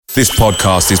This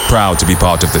podcast is proud to be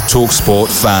part of the TalkSport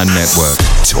Fan Network.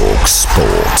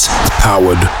 TalkSport.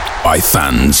 Powered by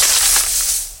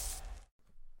fans.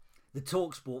 The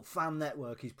TalkSport Fan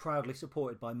Network is proudly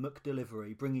supported by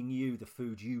McDelivery, bringing you the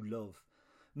food you love.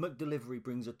 McDelivery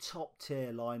brings a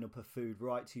top-tier lineup of food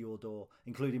right to your door,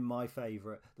 including my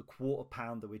favourite, the quarter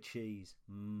pounder with cheese.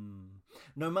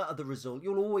 No matter the result,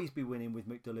 you'll always be winning with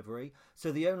McDelivery,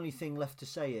 so the only thing left to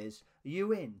say is, are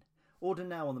you in? Order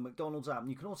now on the McDonald's app, and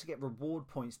you can also get reward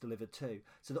points delivered too,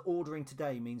 so that ordering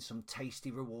today means some tasty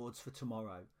rewards for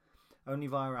tomorrow. Only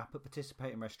via app at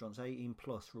participating restaurants, 18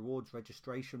 plus, rewards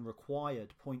registration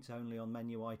required, points only on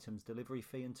menu items, delivery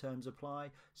fee and terms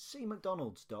apply. See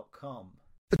mcdonalds.com.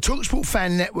 The TalkSport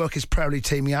Fan Network is proudly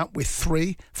teaming up with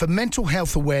 3 for Mental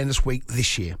Health Awareness Week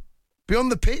this year.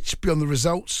 Beyond the pitch, beyond the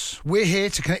results, we're here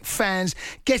to connect fans,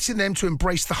 getting them to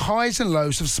embrace the highs and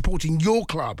lows of supporting your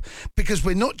club, because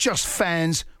we're not just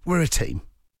fans, we're a team.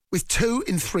 With 2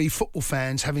 in 3 football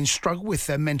fans having struggled with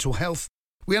their mental health,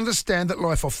 we understand that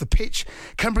life off the pitch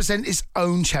can present its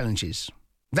own challenges.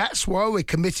 That's why we're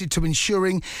committed to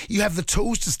ensuring you have the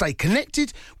tools to stay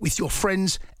connected with your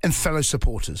friends and fellow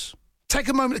supporters. Take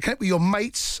a moment to connect with your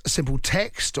mates. A simple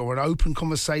text or an open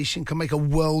conversation can make a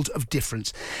world of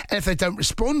difference. And if they don't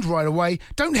respond right away,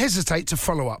 don't hesitate to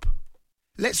follow up.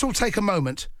 Let's all take a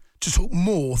moment to talk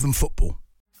more than football.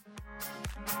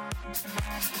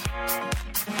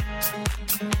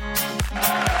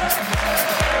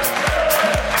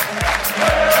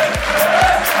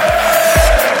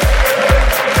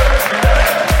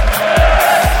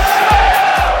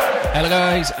 Hello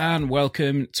guys, and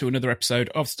welcome to another episode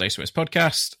of the Stay Swiss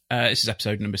podcast. This is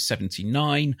episode number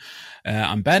 79.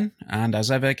 I'm Ben, and as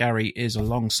ever, Gary is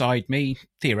alongside me,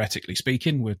 theoretically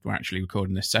speaking. We're actually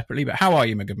recording this separately, but how are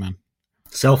you, my good man?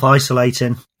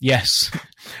 Self-isolating. Yes.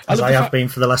 As I have been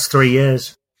for the last 3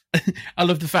 years. I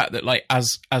love the fact that, like,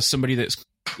 as somebody that's,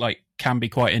 like, can be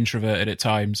quite introverted at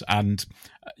times and,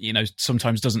 you know,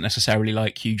 sometimes doesn't necessarily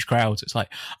like huge crowds, it's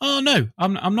like, oh no,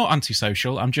 I'm not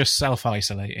antisocial, I'm just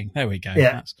self-isolating. There we go.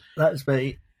 Yeah, that's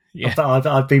me. Yeah.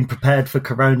 I've been prepared for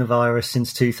coronavirus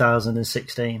since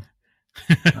 2016.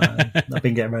 I've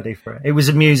been getting ready for it. It was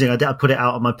amusing. I put it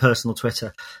out on my personal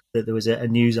Twitter that there was a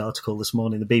news article this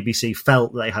morning. The BBC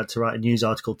felt they had to write a news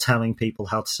article telling people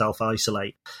how to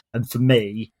self-isolate. And for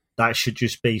me, that should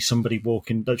just be somebody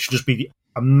walking, that should just be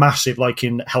a massive, like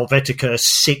in Helvetica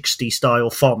 60 style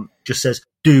font, just says,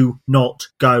 do not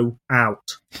go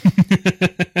out. Do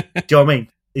you know what I mean?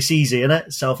 It's easy, isn't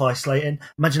it? Self-isolating.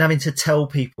 Imagine having to tell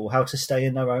people how to stay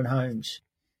in their own homes.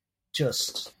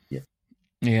 Just,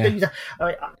 yeah.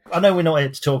 I know we're not here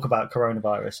to talk about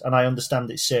coronavirus, and I understand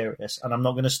it's serious, and I'm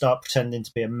not going to start pretending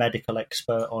to be a medical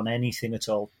expert on anything at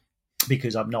all,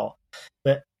 because I'm not.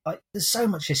 But there's so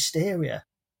much hysteria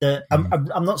that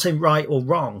I'm not saying right or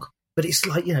wrong, but it's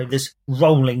like, you know, there's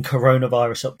rolling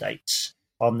coronavirus updates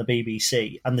on the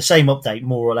BBC, and the same update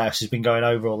more or less has been going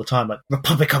over all the time, like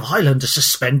Republic of Ireland has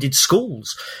suspended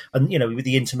schools, and, you know, with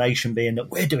the intimation being that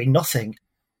we're doing nothing.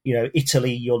 You know,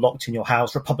 Italy, you're locked in your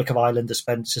house. Republic of Ireland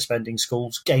are suspending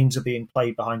schools. Games are being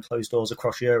played behind closed doors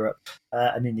across Europe.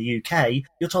 And in the UK,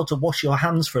 you're told to wash your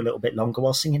hands for a little bit longer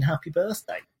while singing Happy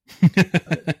Birthday.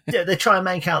 They try and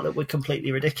make out that we're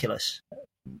completely ridiculous,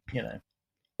 you know.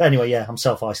 But anyway, yeah, I'm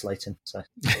self-isolating. So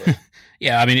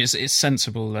Yeah, I mean, it's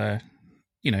sensible,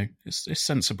 you know, it's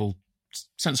sensible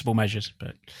measures,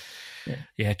 but...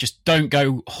 Yeah, just don't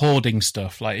go hoarding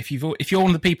stuff. Like if you're one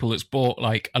of the people that's bought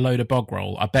like a load of bog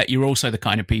roll, I bet you're also the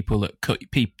kind of people that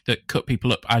cut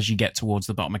people up as you get towards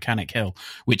the bottom of Mechanic Hill,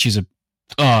 which is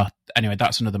anyway,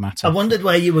 that's another matter. I wondered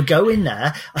where you were going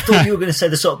there. I thought you were going to say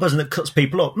the sort of person that cuts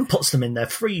people up and puts them in their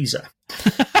freezer. I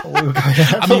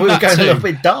thought we were going a little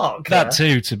bit dark. That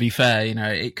too, to be fair, you know,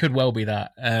 it could well be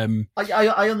that.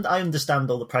 I understand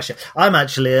all the pressure. I'm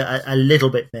actually a little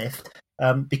bit miffed.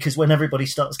 Because when everybody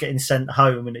starts getting sent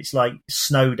home and it's like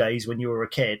snow days when you were a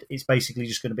kid, it's basically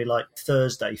just going to be like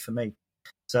Thursday for me.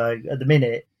 So at the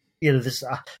minute, you know, this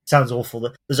sounds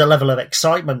awful. There's a level of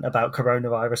excitement about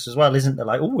coronavirus as well, isn't there?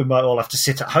 Like, oh, we might all have to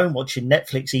sit at home watching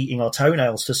Netflix, eating our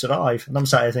toenails to survive. And I'm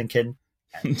sat here thinking...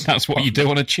 That's what you do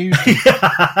on a Tuesday.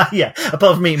 Yeah,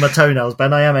 apart from eating my toenails,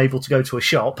 Ben, I am able to go to a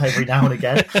shop every now and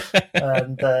again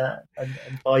and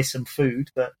buy some food.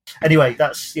 But anyway,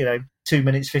 that's, you know, 2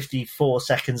 minutes 54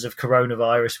 seconds of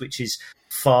coronavirus, which is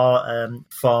far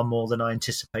more than I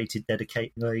anticipated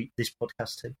dedicating this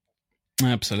podcast to.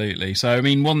 Absolutely. So, I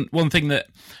mean, one thing that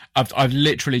I've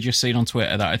literally just seen on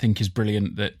Twitter that I think is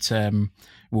brilliant that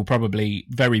we'll probably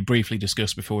very briefly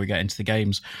discuss before we get into the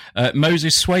games.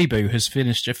 Moses Swabu has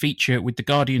finished a feature with the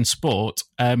Guardian Sport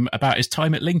about his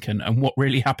time at Lincoln and what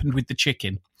really happened with the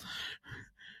chicken.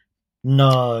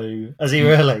 No. Has he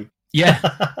really? Yeah.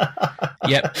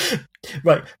 Yep.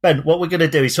 Right, Ben, what we're going to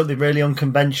do is something really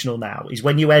unconventional now, is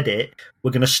when you edit,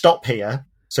 we're going to stop here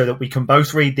so that we can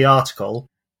both read the article,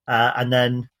 and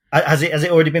then... Has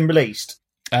it already been released?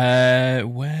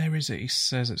 Where is it? He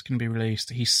says it's going to be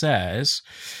released. He says,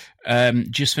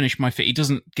 just finished my fit. He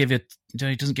doesn't give it...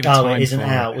 He doesn't give it time. Oh, it isn't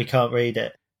out. We can't read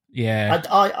it. Yeah.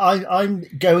 I'm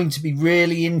going to be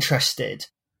really interested,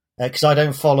 because I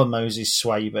don't follow Moses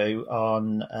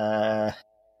Swabu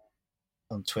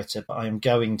on Twitter, but I am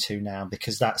going to now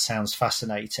because that sounds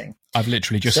fascinating. I've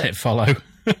literally just hit follow.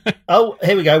 Oh,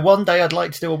 here we go. One day I'd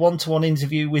like to do a one-to-one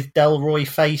interview with Delroy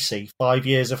Facey, 5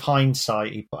 years of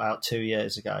hindsight, he put out 2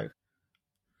 years ago.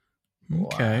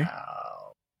 Okay.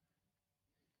 Wow.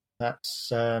 That's...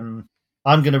 I'm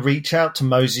going to reach out to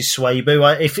Moses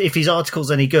Swabu. If his article's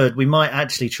any good, we might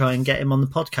actually try and get him on the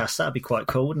podcast. That'd be quite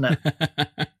cool, wouldn't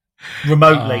it?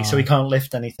 Remotely, so he can't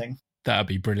lift anything. That'd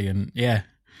be brilliant, yeah.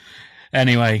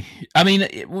 Anyway, I mean,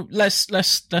 let's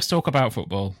talk about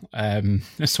football.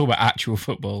 Let's talk about actual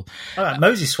football.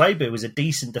 Moses Swabu was a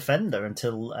decent defender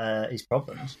until his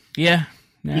problems. Yeah,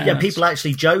 people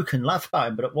actually joke and laugh about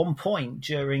him, but at one point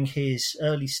during his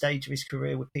early stage of his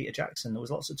career with Peter Jackson, there was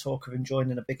lots of talk of him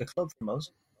joining a bigger club from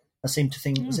us. I seem to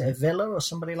think, was it a Villa or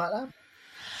somebody like that?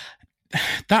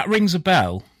 That rings a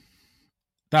bell.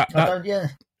 Yeah.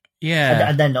 Yeah.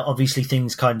 And then obviously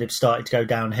things kind of started to go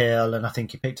downhill, and I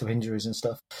think he picked up injuries and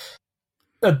stuff.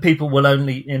 And people will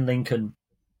in Lincoln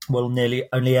will nearly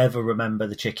only ever remember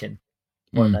the chicken,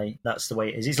 won't they? That's the way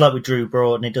it is. It's like with Drew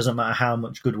Broughton. It doesn't matter how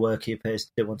much good work he appears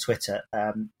to do on Twitter.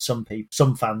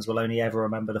 Some fans will only ever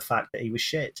remember the fact that he was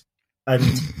shit. And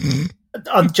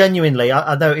I'm genuinely,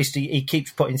 I noticed he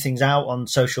keeps putting things out on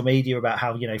social media about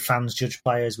how, fans judge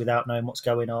players without knowing what's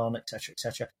going on, etc.,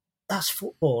 etc. That's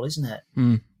football, isn't it?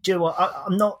 Do you know what?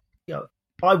 I'm not.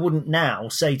 I wouldn't now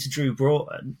say to Drew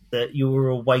Broughton that you were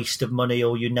a waste of money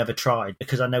or you never tried,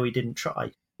 because I know he didn't try.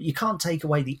 But you can't take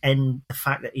away the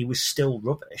fact that he was still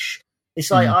rubbish. It's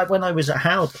like when I was at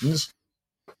Howden's,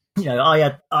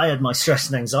 I had my stress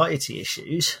and anxiety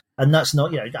issues, and that's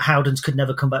not. Howden's could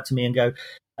never come back to me and go,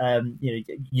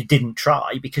 you didn't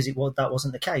try, because that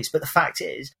wasn't the case. But the fact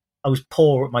is, I was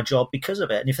poor at my job because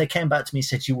of it. And if they came back to me and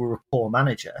said you were a poor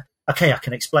manager, okay, I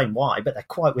can explain why, but they're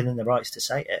quite within their rights to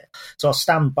say it. So I'll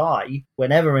stand by,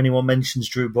 whenever anyone mentions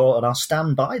Drew Broughton, I'll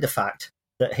stand by the fact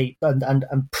that he,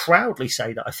 and proudly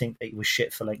say that I think that he was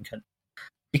shit for Lincoln.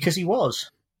 Because he was.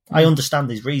 I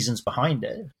understand his reasons behind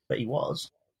it, but he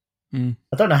was. I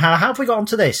don't know how have we got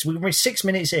onto this? We're 6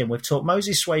 minutes in. We've talked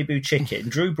Moses Swabu chicken,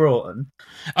 Drew Broughton.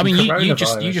 I mean, you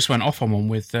just went off on one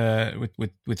with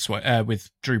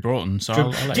Drew Broughton. So I'll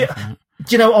let you. Do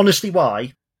you know honestly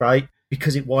why? Right,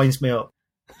 because it winds me up.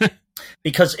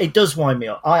 Because it does wind me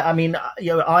up. I mean,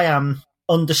 I am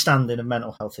understanding of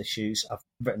mental health issues. I've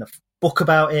written a book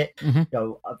about it.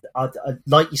 I,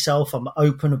 like yourself, I'm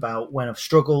open about when I've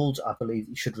struggled. I believe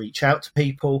you should reach out to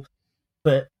people,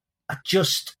 but I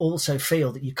just also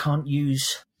feel that you can't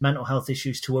use mental health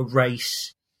issues to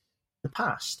erase the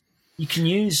past. You can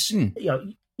use,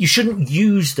 you shouldn't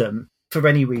use them for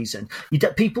any reason. You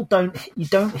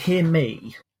don't hear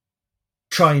me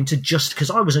trying to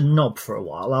because I was a knob for a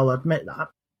while, I'll admit that,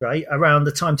 right? Around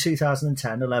the time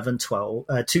 2010, 11, 12,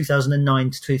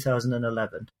 2009 to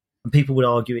 2011, and people would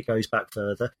argue it goes back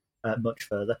further, much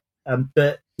further.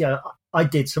 But I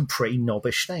did some pretty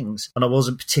knobbish things, and I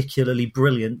wasn't particularly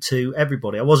brilliant to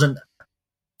everybody. I wasn't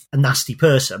a nasty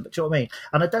person, but do you know what I mean?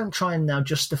 And I don't try and now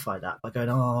justify that by going,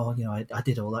 I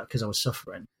did all that because I was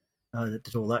suffering. I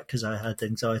did all that because I had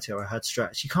anxiety or I had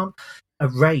stress. You can't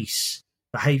erase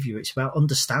behaviour. It's about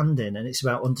understanding, and it's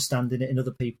about understanding it in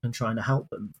other people and trying to help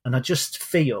them. And I just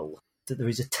feel that there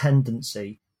is a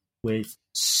tendency with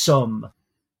some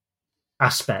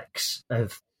aspects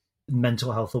of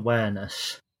mental health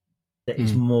awareness that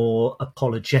is more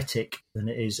apologetic than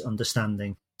it is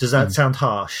understanding. Does that sound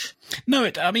harsh? No,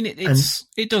 it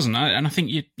doesn't. And I think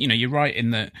you're right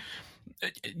in that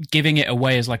giving it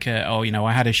away as like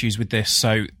I had issues with this,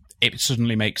 so it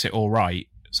suddenly makes it all right.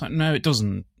 It's like, no, it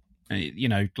doesn't.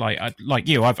 Like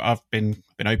you, I've been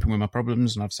open with my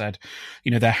problems, and I've said,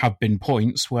 there have been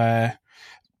points where,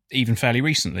 even fairly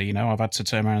recently, I've had to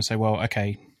turn around and say, well,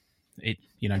 okay,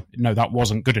 no, that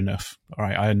wasn't good enough. All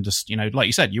right, I understand. Like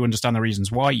you said, you understand the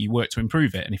reasons why, you work to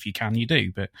improve it, and if you can, you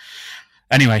do. But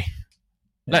anyway,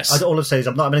 All I've said is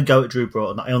I'm not going to go at Drew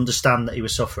Broughton. I understand that he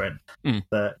was suffering,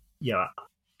 but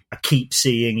I keep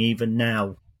seeing even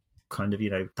now, kind of,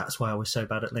 that's why I was so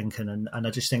bad at Lincoln, and I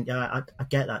just think, I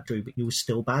get that, Drew, but you were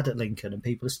still bad at Lincoln, and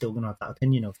people are still going to have that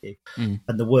opinion of you.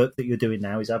 And the work that you're doing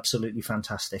now is absolutely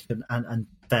fantastic and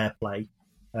fair play.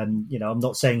 And I'm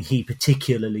not saying he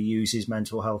particularly uses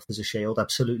mental health as a shield,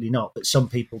 absolutely not, but some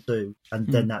people do, and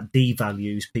then that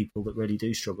devalues people that really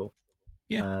do struggle.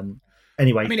 Yeah.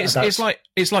 Anyway, I mean, it's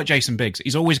like Jason Biggs.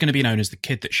 He's always going to be known as the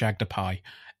kid that shagged a pie.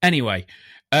 Anyway,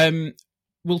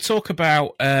 we'll talk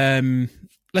about.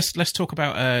 Let's talk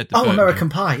about. American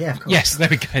Pie. Yeah. Of course. Yes, there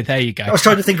we go. There you go. I was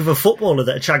trying to think of a footballer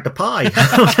that had shagged a pie.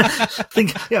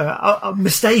 I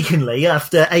mistakenly,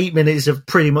 after 8 minutes of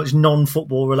pretty much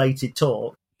non-football related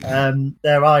talk,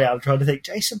 there I am trying to think.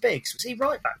 Jason Biggs, was he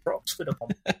right back for Oxford upon?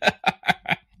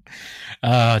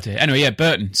 Oh dear. Anyway, yeah,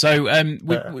 Burton. So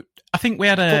I think we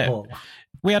had a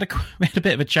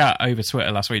bit of a chat over Twitter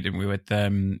last week, didn't we,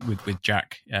 with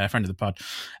Jack, a friend of the pod,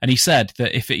 and he said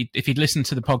that if he'd listened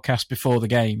to the podcast before the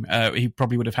game, he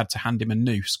probably would have had to hand him a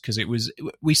noose, because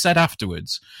we said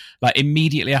afterwards, like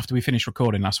immediately after we finished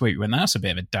recording last week, we went, that's a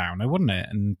bit of a downer, wasn't it?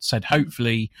 And said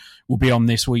hopefully we'll be on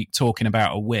this week talking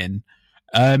about a win.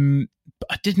 But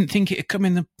I didn't think it'd come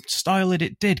in the style that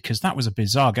it did, because that was a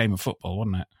bizarre game of football,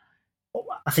 wasn't it?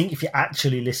 I think if you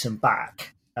actually listen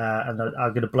back, and I'm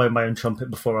going to blow my own trumpet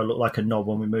before I look like a knob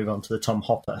when we move on to the Tom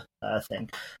Hopper thing.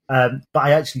 But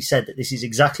I actually said that this is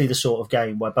exactly the sort of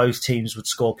game where both teams would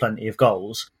score plenty of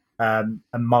goals. And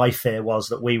my fear was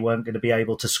that we weren't going to be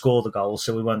able to score the goals,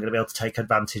 so we weren't going to be able to take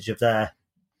advantage of them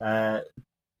at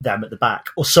the back,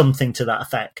 or something to that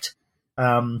effect.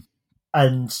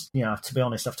 And, to be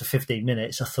honest, after 15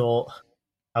 minutes, I thought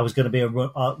I was going to be a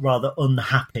rather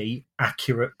unhappy,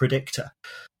 accurate predictor,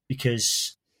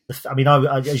 because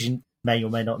as you may or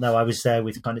may not know, I was there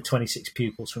with kind of 26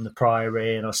 pupils from the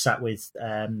Priory, and I sat with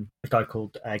a guy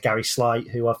called Gary Slight,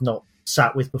 who I've not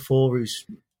sat with before, who's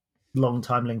a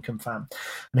long-time Lincoln fan.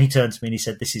 And he turned to me and he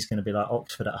said, this is going to be like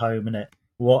Oxford at home, innit?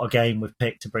 What a game we've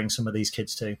picked to bring some of these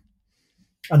kids to.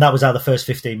 And that was how the first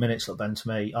 15 minutes looked then to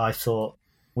me. I thought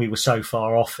we were so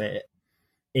far off it.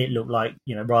 It looked like,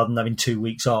 rather than having 2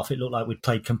 weeks off, it looked like we'd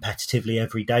played competitively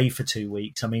every day for 2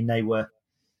 weeks. I mean, they were...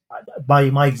 My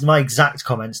exact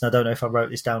comments, and I don't know if I wrote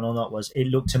this down or not, was it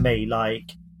looked to me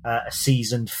like a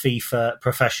seasoned FIFA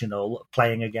professional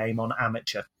playing a game on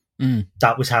amateur.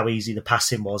 That was how easy the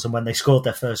passing was. And when they scored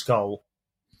their first goal,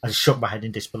 I just shook my head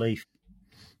in disbelief,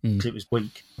 because it was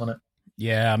weak, wasn't it?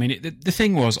 Yeah, I mean, the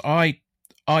thing was, I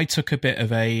took a bit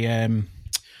of a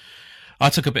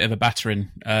battering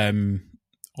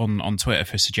on Twitter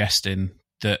for suggesting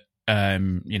that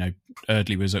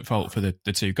Eardley was at fault for the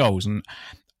 2 goals, and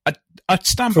I'd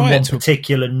stand from by one it.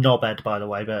 Particular knobhead, by the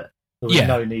way, but there was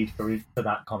no need for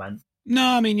that comment. No,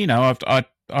 I mean, I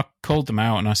called them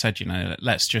out and I said,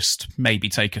 let's just maybe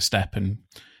take a step and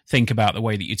think about the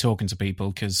way that you're talking to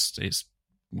people, because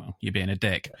you're being a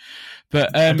dick.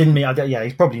 But I didn't mean.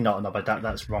 He's probably not a knobhead.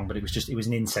 That's wrong. But it was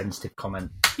an insensitive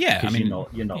comment. Yeah, I mean,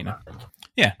 you're not that big.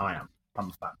 Yeah, I am.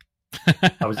 I'm fat.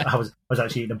 I was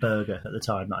actually eating a burger at the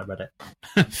time that I read it.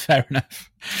 Fair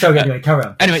enough. So anyway, carry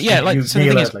on. Anyway, yeah, the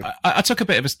thing is, I took a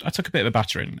bit of a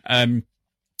battering, and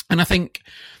I think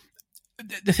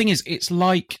the thing is, it's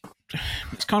kind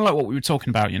of like what we were talking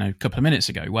about, a couple of minutes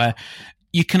ago, where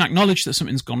you can acknowledge that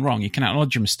something's gone wrong, you can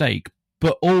acknowledge a mistake,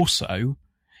 but also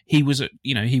he was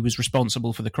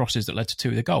responsible for the crosses that led to 2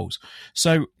 of the goals.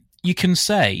 So you can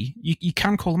say you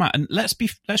can call them out, and let's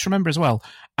remember as well,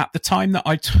 at the time that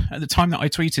I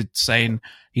tweeted saying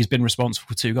he's been responsible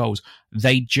for 2 goals,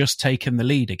 they'd just taken the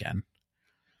lead again.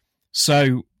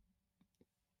 So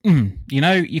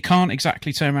you can't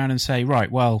exactly turn around and say,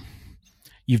 right, well,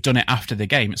 you've done it after the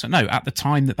game. It's like, no, at the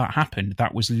time that happened,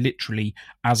 that was literally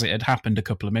as it had happened a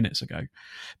couple of minutes ago.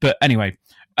 But anyway,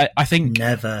 I think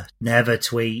never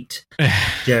tweet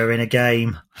during a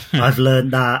game. I've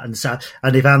learned that,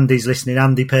 and if Andy's listening,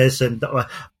 Andy Pearson,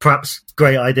 perhaps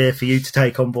great idea for you to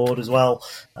take on board as well.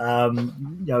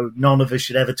 None of us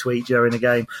should ever tweet during a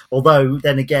game. Although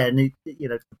then again,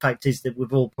 the fact is that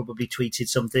we've all probably tweeted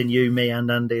something, you, me,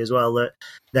 and Andy as well, that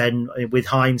then with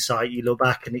hindsight you look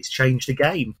back and it's changed the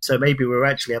game. So maybe we're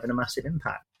actually having a massive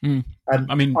impact.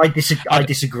 I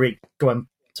disagree. Go on.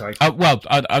 Sorry. I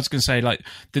was going to say, like,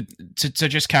 to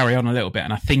just carry on a little bit,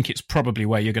 and I think it's probably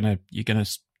where you're gonna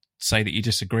say that you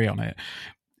disagree on it.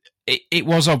 It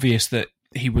was obvious that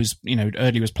he was,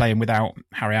 Eardley was playing without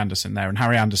Harry Anderson there, and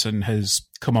Harry Anderson has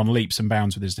come on leaps and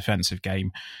bounds with his defensive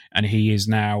game, and he is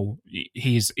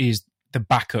the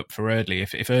backup for Eardley.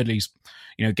 If Eardley's,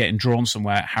 getting drawn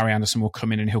somewhere, Harry Anderson will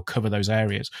come in and he'll cover those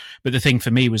areas. But the thing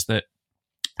for me was that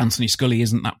Anthony Scully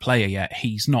isn't that player yet.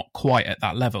 He's not quite at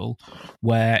that level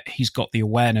where he's got the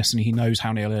awareness and he knows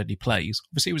how Neil Eardley plays.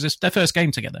 Obviously, it was their first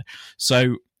game together.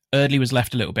 So Eardley was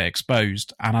left a little bit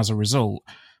exposed, and as a result,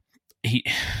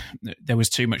 there was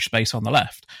too much space on the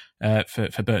left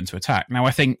for Burton to attack. Now,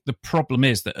 I think the problem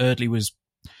is that Eardley was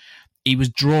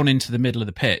drawn into the middle of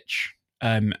the pitch,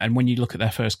 and when you look at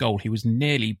their first goal, he was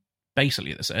nearly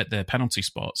basically at the penalty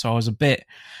spot. So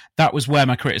that was where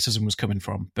my criticism was coming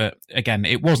from. But again,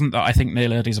 it wasn't that I think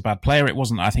Neil Eardley's a bad player. It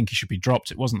wasn't that I think he should be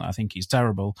dropped. It wasn't that I think he's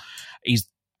terrible. He's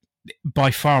by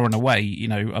far and away,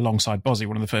 alongside Bozzy,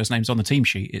 one of the first names on the team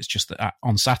sheet. It's just that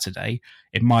on Saturday,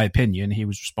 in my opinion, he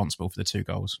was responsible for the 2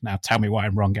 goals. Now, tell me why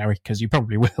I'm wrong, Gary, because you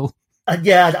probably will.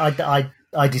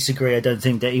 I disagree. I don't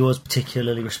think that he was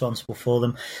particularly responsible for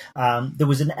them. There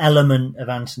was an element of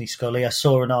Anthony Scully. I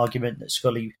saw an argument that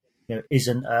Scully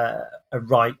isn't a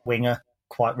right winger,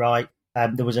 quite right.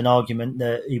 There was an argument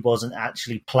that he wasn't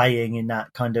actually playing in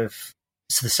that kind of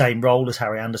the same role as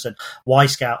Harry Anderson.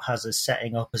 Wisecout has us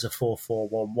setting up as a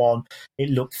 4-4-1-1. It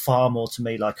looked far more to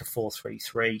me like a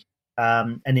 4-3-3.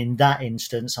 And in that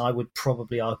instance, I would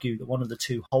probably argue that one of the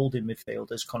 2 holding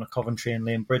midfielders, Connor Coventry and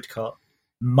Liam Bridcott,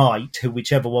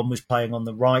 whichever one was playing on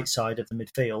the right side of the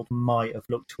midfield, might have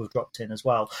looked to have dropped in as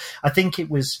well. I think it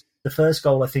was the first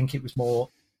goal. I think it was more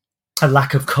a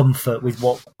lack of comfort with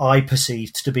what I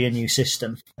perceived to be a new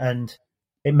system. And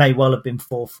it may well have been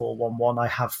 4-4-1-1. I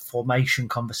have formation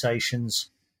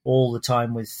conversations all the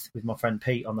time with my friend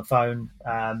Pete on the phone.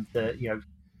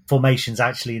 Formations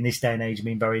actually in this day and age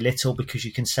mean very little because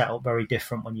you can set up very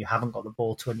different when you haven't got the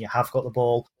ball to when you have got the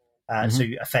ball. So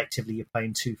effectively you're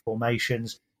playing 2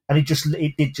 formations. And it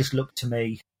did just look to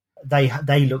me,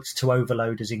 they looked to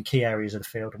overload us in key areas of the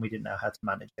field and we didn't know how to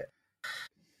manage it.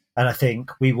 And I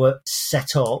think we were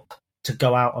set up to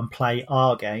go out and play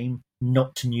our game,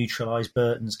 not to neutralise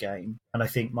Burton's game. And I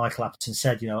think Michael Appleton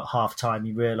said, at half-time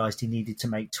he realised he needed to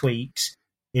make tweaks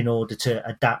in order to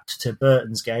adapt to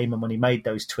Burton's game. And when he made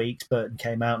those tweaks, Burton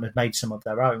came out and had made some of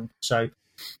their own. So,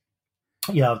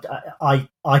 I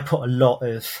put a lot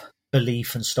of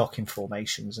belief and stock in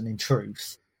formations. And in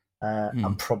truth,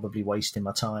 I'm probably wasting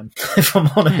my time, if I'm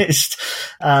honest.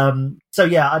 I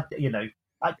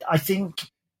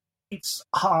think it's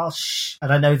harsh,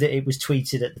 and I know that it was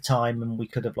tweeted at the time and we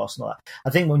could have lost and all that. I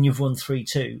think when you've won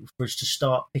 3-2, for us to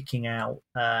start picking out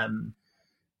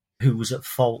who was at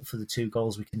fault for the 2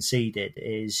 goals we conceded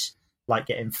is like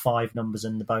getting 5 numbers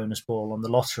in the bonus ball on the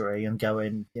lottery and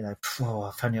going, if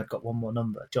only I'd got one more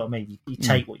number. Do you know what I mean? You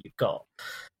take what you've got.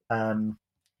 And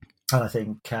I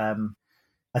think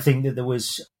that there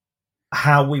was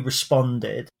how we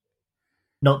responded,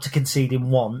 not to conceding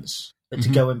once, but to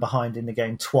going behind in the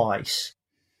game twice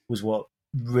was what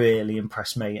really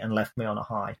impressed me and left me on a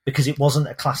high. Because it wasn't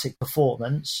a classic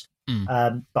performance,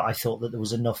 but I thought that there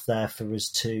was enough there for us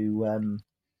to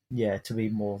be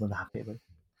more than happy with.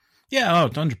 Yeah,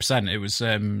 100%. It was.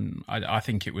 I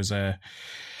think it was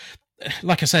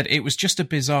like I said, it was just a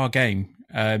bizarre game.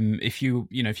 If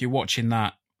you're watching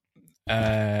that,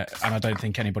 and I don't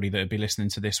think anybody that would be listening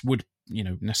to this would,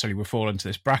 necessarily would fall into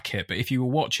this bracket. But if you were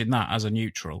watching that as a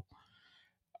neutral,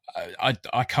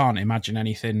 I can't imagine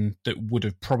anything that would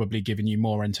have probably given you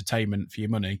more entertainment for your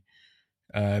money.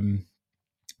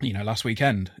 Last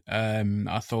weekend,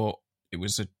 I thought it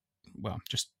was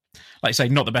just like I say,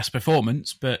 not the best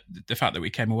performance, but the fact that we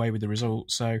came away with the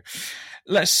result. So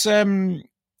let's. Can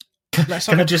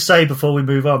I just say before we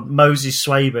move on, Moses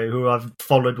Swabu, who I've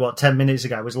followed 10 minutes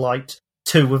ago, has liked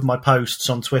 2 of my posts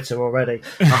on Twitter already.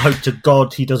 I hope to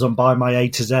God he doesn't buy my A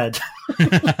to Z.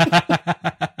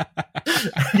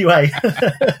 Anyway,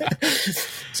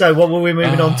 so what were we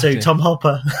moving on to? Dear. Tom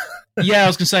Hopper. Yeah, I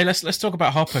was going to say let's talk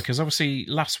about Hopper, because obviously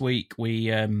last week we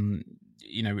had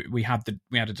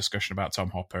a discussion about Tom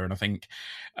Hopper, and I think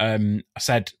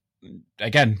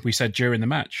we said during the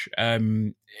match,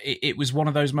 it was one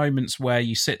of those moments where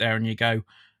you sit there and you go,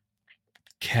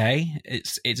 okay,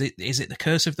 is it the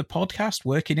curse of the podcast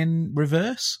working in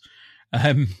reverse?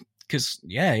 Because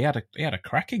he had a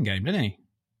cracking game, didn't he?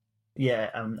 Yeah,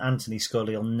 Anthony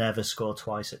Scully will never score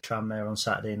twice at Tranmere on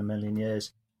Saturday in a million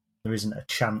years. There isn't a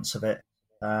chance of it.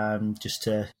 Just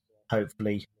to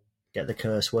hopefully get the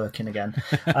curse working again.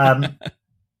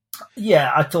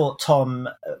 Yeah, I thought Tom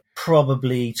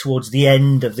probably towards the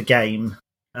end of the game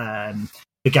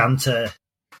began to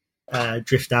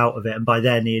drift out of it, and by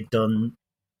then he had done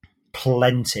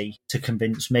plenty to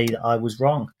convince me that I was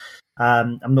wrong.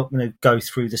 I'm not going to go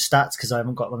through the stats because I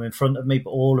haven't got them in front of me, but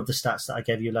all of the stats that I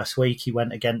gave you last week, he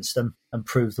went against them and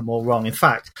proved them all wrong. In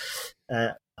fact,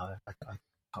 I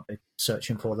can't be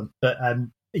searching for them, but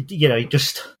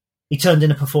he turned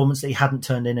in a performance that he hadn't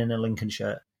turned in a Lincoln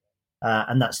shirt,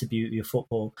 and that's the beauty of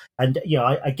football. And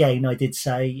I did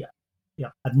say,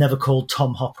 I've never called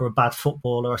Tom Hopper a bad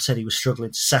footballer. I said he was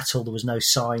struggling to settle. There was no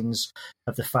signs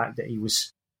of the fact that he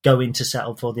was going to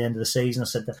settle before the end of the season. I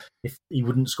said that if he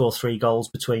wouldn't score 3 goals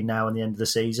between now and the end of the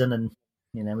season, and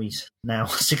he's now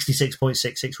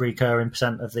 66.66 recurring %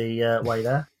 of the way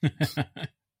there.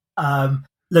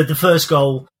 The first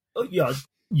goal,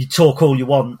 you talk all you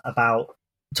want about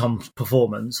Tom's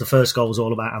performance. The first goal was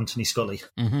all about Anthony Scully.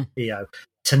 Mm-hmm.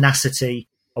 Tenacity,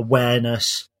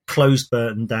 awareness, closed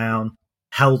Burton down,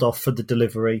 held off for the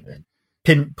delivery,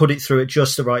 put it through at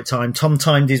just the right time. Tom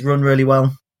timed his run really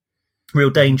well. Real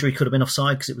danger. He could have been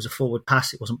offside because it was a forward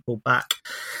pass. It wasn't pulled back.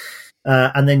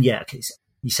 And then, you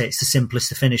say it's the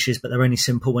simplest of finishes, but they're only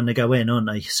simple when they go in, aren't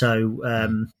they? So,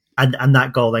 and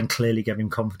that goal then clearly gave him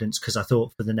confidence, because I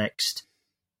thought for the next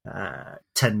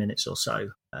 10 minutes or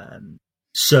so,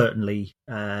 certainly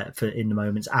for in the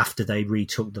moments after they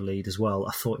retook the lead as well,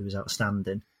 I thought he was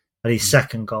outstanding. And his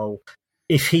second goal,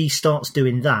 if he starts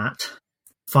doing that,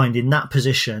 finding that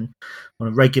position on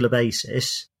a regular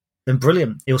basis, then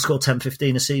brilliant. He'll score 10,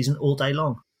 15 a season all day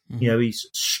long. Mm-hmm. He's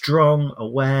strong,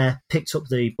 aware, picked up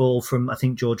the ball from, I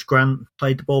think George Grant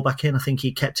played the ball back in. I think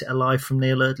he kept it alive from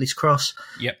Neil Erdley's cross.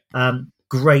 Yep.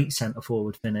 Great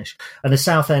centre-forward finish. And a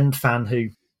Southend fan who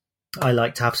I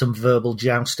like to have some verbal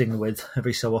jousting with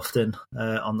every so often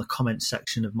on the comments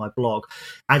section of my blog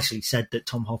actually said that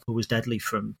Tom Hopper was deadly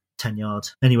from 10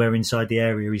 yards. Anywhere inside the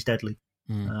area, he's deadly.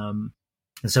 And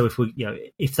so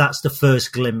if that's the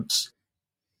first glimpse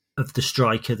of the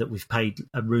striker that we've paid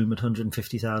a rumoured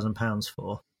 £150,000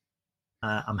 for,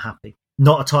 I'm happy.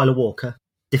 Not a Tyler Walker,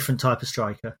 different type of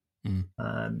striker,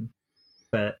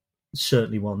 but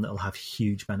certainly one that will have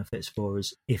huge benefits for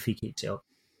us if he keeps it up.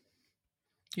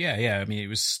 Yeah. I mean, it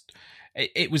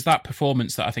was that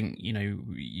performance that I think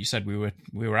you said we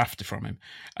were after from him,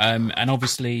 and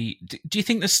obviously, do you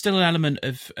think there's still an element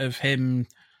of him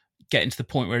getting to the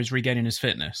point where he's regaining his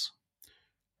fitness?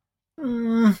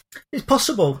 It's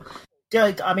possible.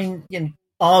 Yeah, I mean,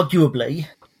 arguably,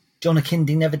 John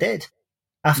Akindi never did.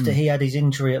 After he had his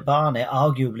injury at Barnet,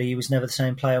 arguably he was never the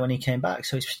same player when he came back.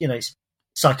 So it's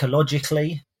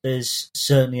psychologically, there's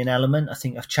certainly an element. I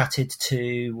think I've chatted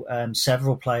to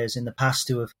several players in the past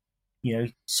who have,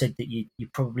 said that you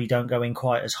probably don't go in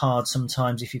quite as hard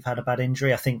sometimes if you've had a bad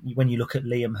injury. I think when you look at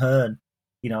Liam Hearn,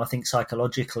 I think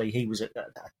psychologically he was a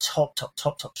top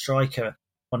striker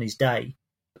on his day.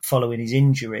 Following his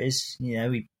injuries,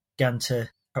 he began to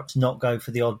perhaps not go for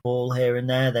the odd ball here and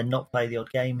there, then not play the odd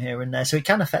game here and there. So it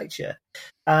can affect you.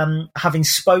 Having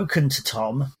spoken to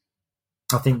Tom,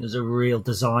 I think there's a real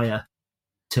desire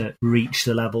to reach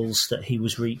the levels that he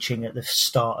was reaching at the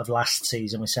start of last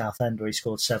season with Southend, where he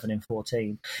scored 7 in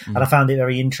 14. And I found it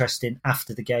very interesting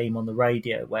after the game on the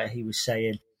radio, where he was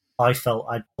saying, I felt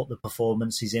I'd put the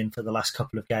performances in for the last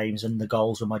couple of games and the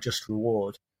goals were my just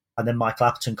reward. And then Michael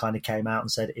Appleton kind of came out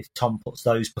and said, if Tom puts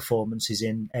those performances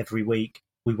in every week,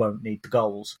 we won't need the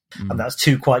goals. And that's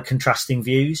two quite contrasting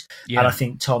views. Yeah. And I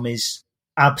think Tom is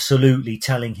absolutely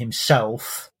telling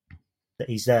himself that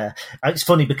he's there. It's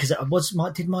funny because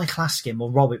did Michael ask him,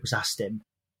 or Robert was asked him,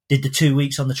 did the 2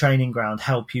 weeks on the training ground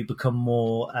help you become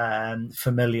more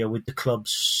familiar with the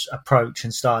club's approach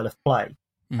and style of play?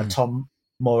 And Tom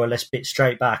more or less bit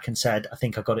straight back and said, I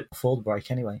think I got it before the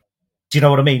break anyway. Do you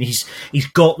know what I mean? He's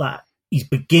got that. He's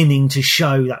beginning to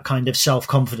show that kind of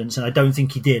self-confidence, and I don't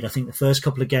think he did. I think the first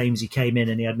couple of games he came in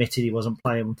and he admitted he wasn't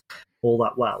playing all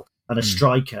that well. And a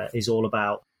striker is all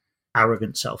about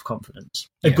arrogant self-confidence.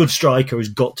 A good striker has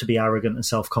got to be arrogant and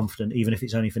self-confident, even if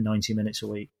it's only for 90 minutes a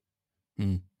week.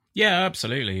 Yeah,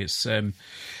 absolutely. It's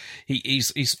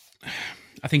he's.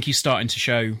 I think he's starting to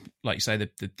show, like you say,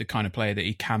 the kind of player that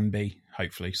he can be.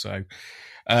 Hopefully, so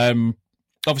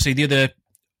obviously the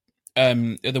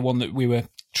other one that we were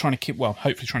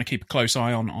hopefully trying to keep a close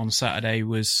eye on Saturday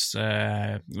was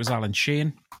Alan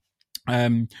Sheehan,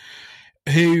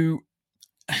 who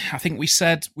I think we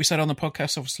said on the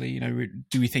podcast, obviously,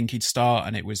 do we think he'd start?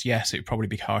 And it was yes, it would probably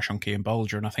be harsh on Kean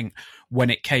Bolger. And I think when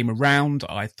it came around,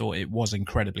 I thought it was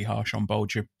incredibly harsh on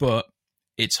Bolger, but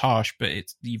it's harsh, but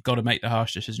you've got to make the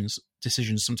harsh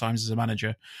decisions sometimes as a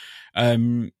manager.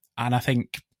 And I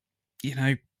think,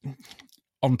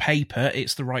 on paper,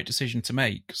 it's the right decision to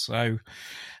make. So,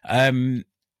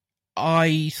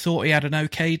 I thought he had an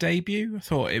okay debut. I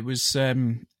thought it was,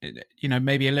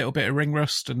 maybe a little bit of ring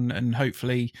rust, and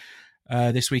hopefully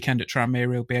this weekend at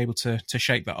Tranmere he'll be able to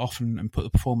shake that off and put the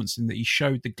performance in that he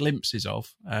showed the glimpses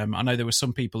of. I know there were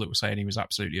some people that were saying he was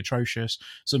absolutely atrocious.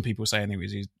 Some people were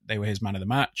saying they were his man of the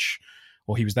match,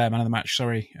 or he was their man of the match.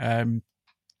 Sorry.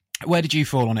 Where did you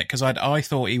fall on it? Because I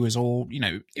thought he was all,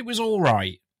 it was all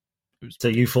right. So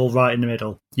you fall right in the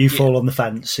middle. You fall on the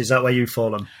fence. Is that where you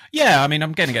fall on? Yeah, I mean,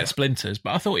 I'm going to get splinters,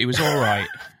 but I thought he was all right.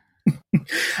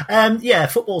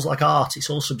 Football's like art. It's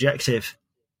all subjective.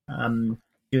 Two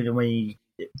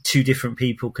different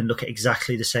people can look at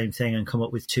exactly the same thing and come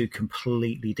up with two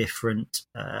completely different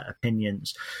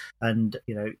opinions. And,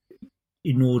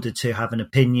 in order to have an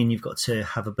opinion, you've got to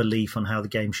have a belief on how the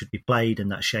game should be played,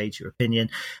 and that shades your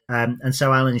opinion. And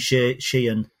so Alan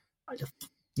Sheehan,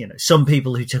 some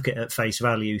people who took it at face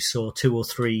value saw 2 or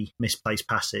 3 misplaced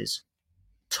passes,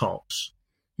 tops.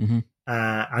 Mm-hmm.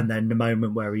 And then the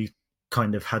moment where he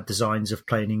kind of had designs of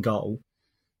playing in goal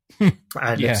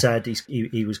and said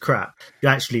he was crap. You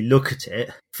actually look at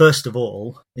it, first of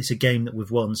all, it's a game that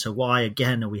we've won, so why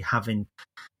again are we having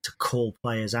to call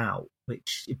players out,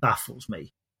 which it baffles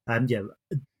me.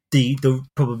 The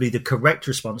probably the correct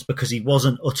response, because he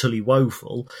wasn't utterly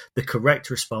woeful, the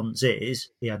correct response is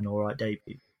he had an all right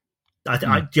debut.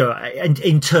 And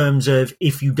in terms of,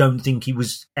 if you don't think he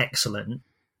was excellent,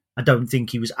 I don't think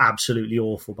he was absolutely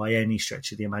awful by any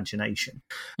stretch of the imagination.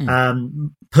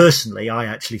 Personally, I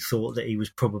actually thought that he was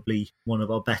probably one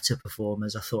of our better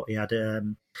performers. I thought he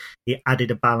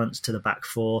added a balance to the back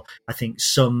four. I think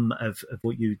some of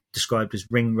what you described as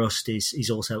ring rust is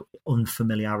also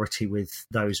unfamiliarity with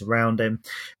those around him.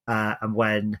 And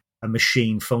when a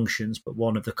machine functions, but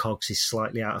one of the cogs is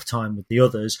slightly out of time with the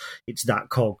others, it's that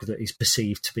cog that is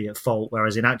perceived to be at fault,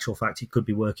 whereas in actual fact he could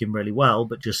be working really well,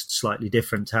 but just slightly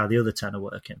different to how the other 10 are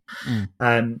working.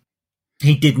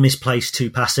 He did misplace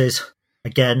 2 passes.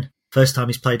 Again, first time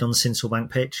he's played on the Sincilbank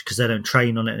pitch, because they don't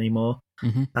train on it anymore.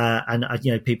 And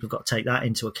people have got to take that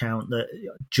into account, that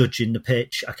judging the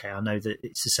pitch, okay, I know that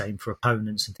it's the same for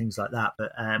opponents and things like that,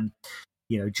 but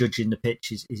judging the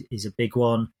pitch is a big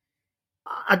one.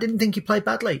 I didn't think he played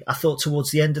badly. I thought towards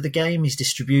the end of the game, his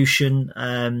distribution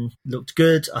looked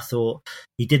good. I thought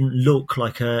he didn't look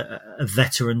like a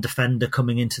veteran defender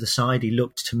coming into the side. He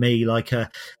looked to me like an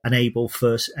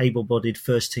able-bodied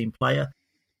first-team player.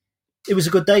 It was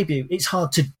a good debut. It's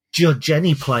hard to judge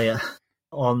any player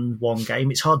on one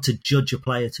game. It's hard to judge a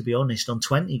player, to be honest, on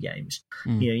 20 games.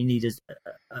 You need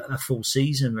a full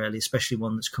season, really, especially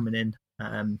one that's coming in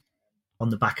on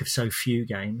the back of so few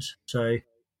games. So,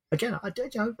 again,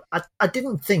 I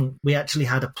didn't think we actually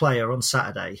had a player on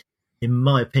Saturday, in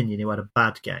my opinion, who had a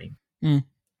bad game.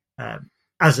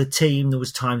 As a team, there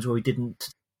was times where we didn't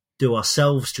do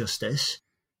ourselves justice.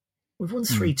 We've won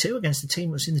 3-2 against a team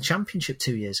that was in the Championship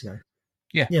 2 years ago.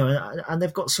 Yeah, and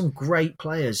they've got some great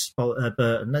players.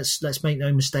 Burton, let's make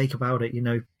no mistake about it.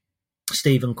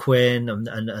 Stephen Quinn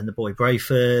and the boy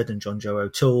Brayford and John Joe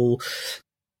O'Toole,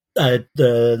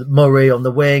 the Murray on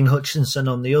the wing, Hutchinson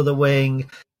on the other wing.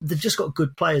 They've just got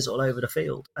good players all over the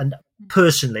field. And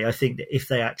personally, I think that if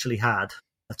they actually had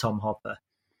a Tom Hopper,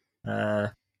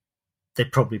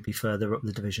 they'd probably be further up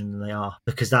the division than they are,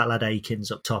 because that lad Akins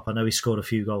up top, I know he scored a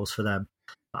few goals for them,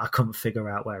 but I couldn't figure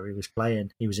out where he was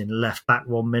playing. He was in left back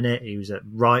 1 minute, he was at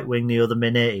right wing the other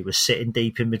minute, he was sitting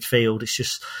deep in midfield. It's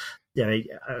just, I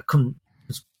couldn't,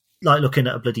 it's like looking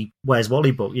at a bloody Where's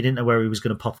Wally book. You didn't know where he was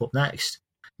going to pop up next.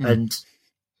 And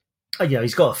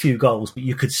he's got a few goals, but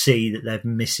you could see that they're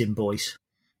missing boys.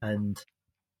 And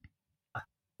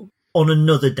on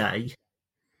another day,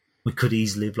 we could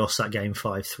easily have lost that game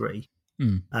 5-3.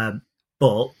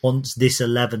 But once this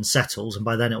 11 settles, and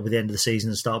by then it'll be the end of the season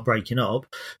and start breaking up,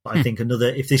 but I think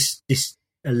if this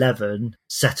 11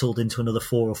 settled into another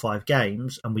 4 or 5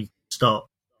 games and we start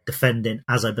defending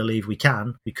as I believe we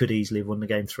can, we could easily have won the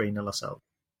game 3-0 ourselves.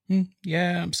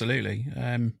 Yeah, absolutely.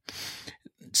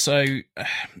 So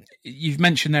you've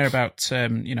mentioned there about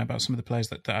about some of the players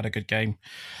that had a good game.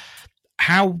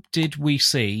 How did we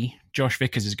see Josh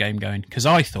Vickers' game going? Because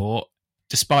I thought,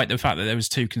 despite the fact that there was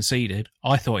 2 conceded,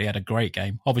 I thought he had a great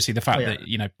game. Obviously, the fact that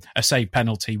a saved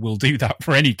penalty will do that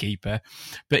for any keeper,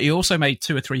 but he also made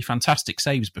 2 or 3 fantastic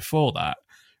saves before that,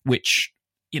 which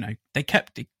they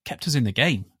kept us in the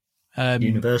game.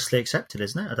 Universally accepted,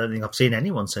 isn't it? I don't think I've seen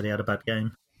anyone say he had a bad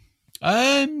game.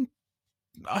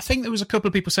 I think there was a couple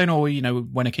of people saying,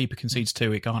 when a keeper concedes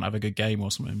 2, it can't have a good game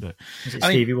or something. But is it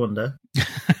Stevie Wonder?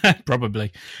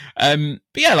 Probably. But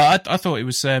yeah, I thought it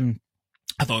was.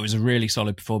 I thought it was a really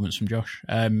solid performance from Josh.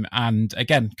 And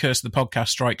again, curse of the podcast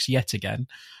strikes yet again,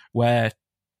 where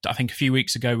I think a few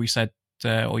weeks ago we said,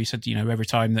 or you said, every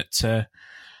time that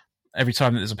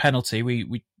there's a penalty,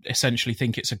 we essentially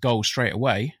think it's a goal straight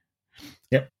away.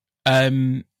 Yep.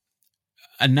 And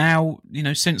now,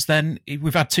 since then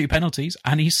we've had 2 penalties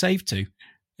and he's saved 2.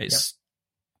 It's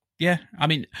yeah. I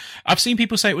mean, I've seen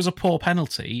people say it was a poor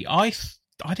penalty. I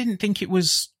didn't think it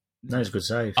was. No, it's a good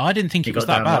save. I didn't think it was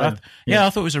that bad. I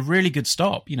thought it was a really good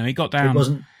stop. He got down.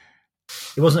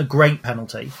 It wasn't a great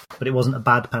penalty, but it wasn't a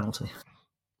bad penalty.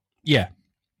 Yeah.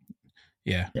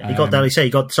 He got down. He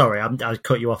got. Sorry, I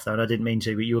cut you off there, and I didn't mean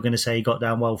to. But you were going to say he got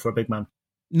down well for a big man.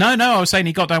 No, I was saying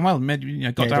he got down well. Made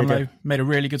a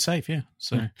really good save. Yeah.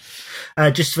 So,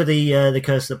 just for the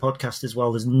curse of the podcast as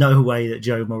well, there's no way that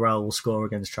Joe Morrell will score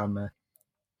against Tranmere.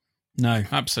 No,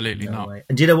 absolutely not. Way.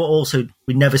 And do you know what? Also,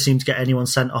 we never seem to get anyone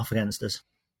sent off against us.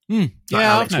 Yeah,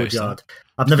 Alex Woodyard.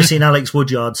 I've never seen Alex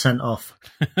Woodyard sent off.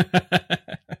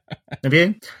 Have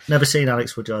you? Never seen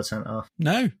Alex Woodyard sent off?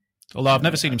 No. Although I've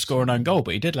never seen him score an own goal,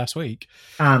 but he did last week.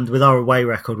 And with our away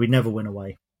record, we never win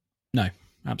away. No,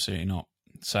 absolutely not.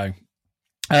 So,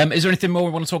 is there anything more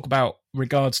we want to talk about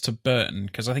regards to Burton?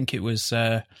 Because I think it was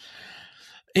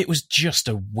just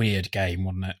a weird game,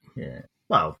 wasn't it? Yeah.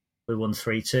 Well, we won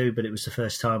 3-2, but it was the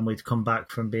first time we'd come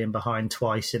back from being behind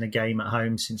twice in a game at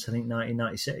home since, I think,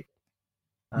 1996.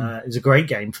 It was a great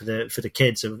game for the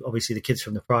kids. Obviously, the kids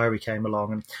from the Priory came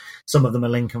along, and some of them are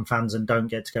Lincoln fans and don't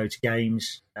get to go to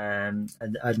games. And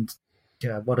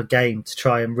what a game to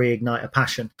try and reignite a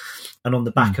passion. And on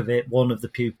the back of it, one of the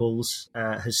pupils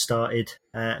has started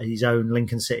his own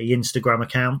Lincoln City Instagram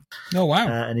account. Oh, wow.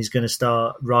 And he's going to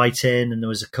start writing, and there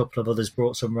was a couple of others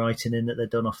brought some writing in that they'd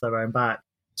done off their own back.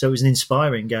 So it was an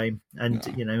inspiring game. And,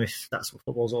 if that's what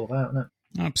football's all about, isn't it?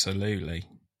 Absolutely.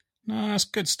 No, that's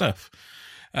good stuff.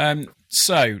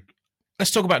 So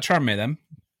let's talk about Tranmere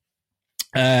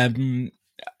then.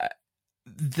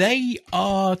 They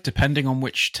are, depending on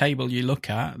which table you look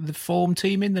at, the form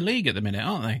team in the league at the minute,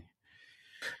 aren't they?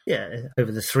 Yeah,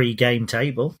 over the 3-game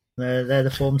table, they're the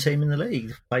form team in the league.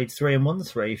 They've played 3 and won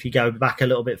 3. If you go back a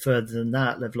little bit further than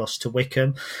that, they've lost to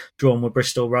Wickham, drawn with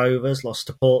Bristol Rovers, lost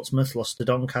to Portsmouth, lost to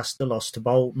Doncaster, lost to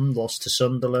Bolton, lost to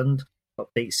Sunderland,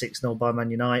 got beat 6-0 by Man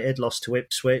United, lost to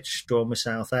Ipswich, drawn with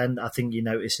Southend. I think you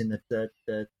notice in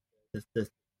the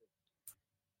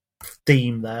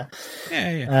theme there.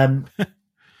 Yeah.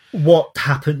 What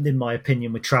happened, in my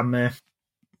opinion, with Tranmere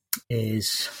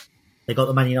is they got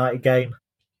the Man United game,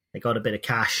 they got a bit of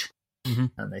cash,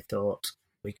 and they thought,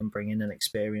 we can bring in an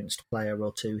experienced player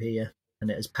or two here,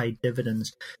 and it has paid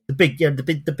dividends. The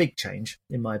big change,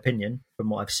 in my opinion, from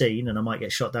what I've seen, and I might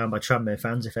get shot down by Tranmere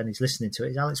fans if any's listening to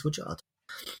it, is Alex Woodyard.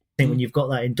 I think when you've got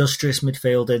that industrious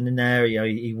midfielder in there,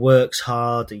 he works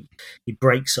hard, he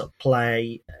breaks up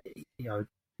play.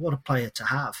 What a player to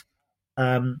have.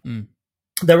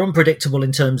 They're unpredictable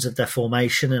in terms of their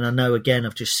formation, and I know, again,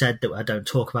 I've just said that I don't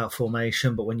talk about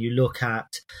formation, but when you look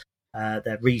at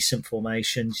their recent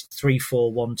formations,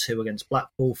 3-4-1-2 against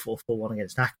Blackpool, 4-4-1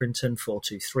 against Accrington,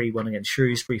 4-2-3-1 against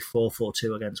Shrewsbury,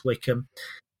 4-4-2 against Wickham.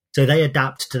 So they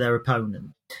adapt to their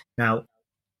opponent. Now,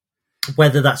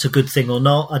 whether that's a good thing or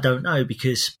not, I don't know,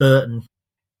 because Burton,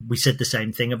 we said the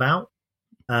same thing about.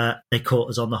 They caught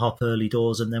us on the hop early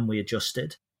doors and then we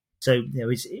adjusted. So,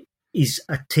 is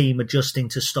a team adjusting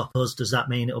to stop us? Does that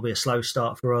mean it'll be a slow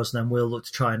start for us? And then we'll look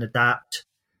to try and adapt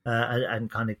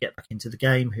and kind of get back into the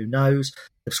game. Who knows?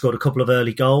 They've scored a couple of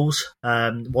early goals.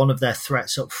 One of their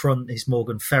threats up front is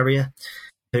Morgan Ferrier,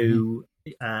 who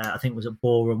I think was at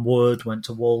Boreham Wood, went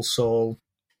to Walsall.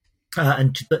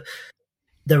 But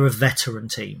they're a veteran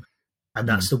team. And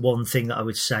that's the one thing that I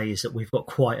would say is that we've got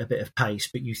quite a bit of pace.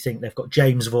 But you think they've got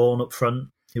James Vaughan up front,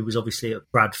 who was obviously at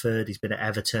Bradford. He's been at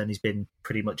Everton. He's been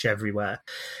pretty much everywhere.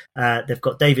 They've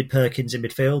got David Perkins in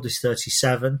midfield, who's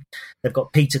 37. They've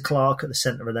got Peter Clark at the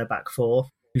centre of their back four,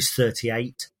 who's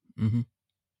 38.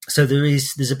 So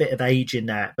there's a bit of age in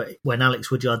there. But when Alex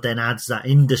Woodyard then adds that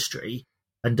industry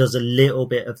and does a little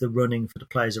bit of the running for the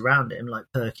players around him, like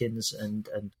Perkins and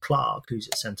Clark, who's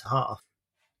at centre half,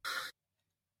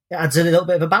 it adds a little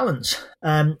bit of a balance.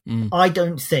 I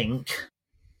don't think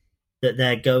that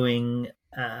they're going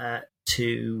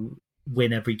to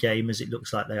win every game as it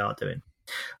looks like they are doing.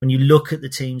 When you look at the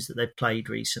teams that they've played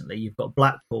recently, you've got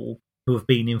Blackpool, who have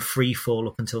been in free fall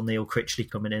up until Neil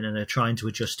Critchley coming in and are trying to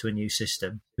adjust to a new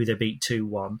system, who they beat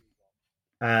 2-1.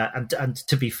 And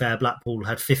to be fair, Blackpool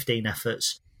had 15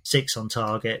 efforts, 6 on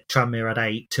target. Tranmere had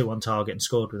 8, 2 on target and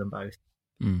scored with them both.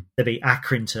 They beat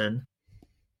Accrington.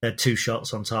 They had 2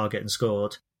 shots on target and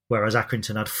scored, whereas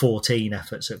Accrington had 14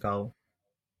 efforts at goal.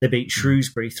 They beat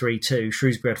Shrewsbury 3-2.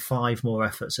 Shrewsbury had 5 more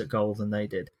efforts at goal than they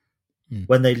did.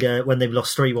 When they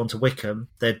lost 3-1 to Wickham,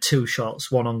 they had 2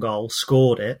 shots, 1 on goal,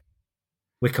 scored it.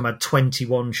 Wickham had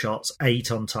 21 shots,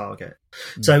 8 on target.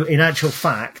 So in actual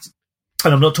fact,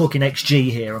 and I'm not talking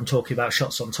XG here, I'm talking about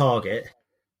shots on target.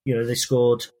 They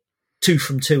scored 2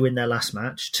 from 2 in their last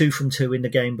match, 2 from 2 in the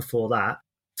game before that,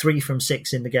 3 from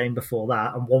 6 in the game before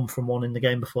that, and 1 from 1 in the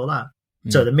game before that.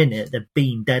 So at the minute, they've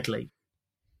been deadly,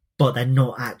 but they're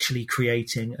not actually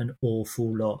creating an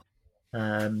awful lot.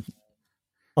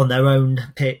 On their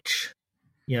own pitch,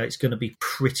 it's going to be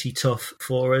pretty tough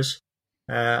for us,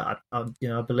 I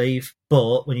believe.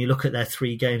 But when you look at their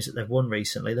 3 games that they've won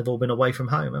recently, they've all been away from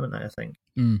home, haven't they, I think?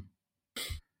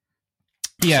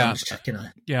 Yeah, so checking out.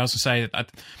 Yeah. I was going to say,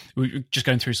 we're just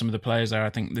going through some of the players there.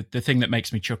 I think the thing that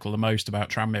makes me chuckle the most about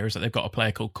Tranmere is that they've got a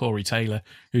player called Corey Taylor,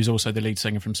 who's also the lead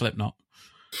singer from Slipknot.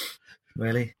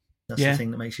 Really? That's the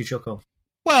thing that makes you chuckle?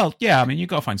 Well, yeah. I mean, you've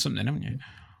got to find something, haven't you?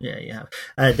 Yeah, you have.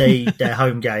 Their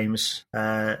home games,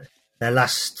 their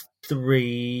last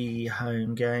 3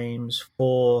 home games,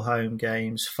 4 home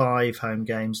games, 5 home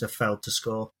games, they've failed to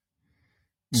score.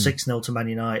 6-0 to Man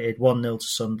United, 1-0 to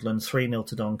Sunderland, 3-0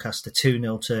 to Doncaster,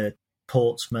 2-0 to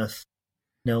Portsmouth,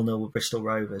 0-0 with Bristol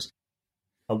Rovers.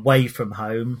 Away from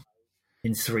home,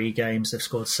 in 3 games, they've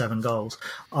scored 7 goals.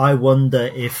 I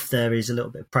wonder if there is a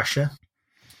little bit of pressure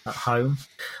at home.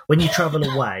 When you travel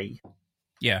away,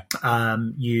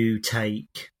 you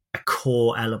take a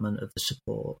core element of the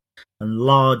support, and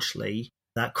largely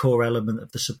that core element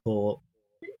of the support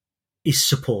is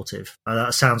supportive.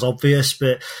 That sounds obvious,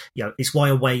 but it's why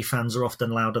away fans are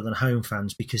often louder than home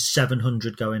fans, because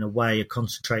 700 going away are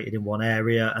concentrated in one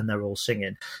area and they're all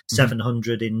singing.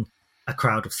 700 in a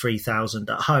crowd of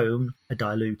 3,000 at home are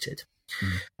diluted.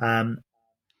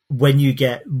 When you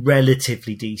get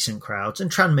relatively decent crowds,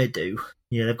 and Tranmere do,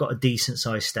 they've got a decent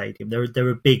sized stadium. They're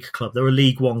a big club. They're a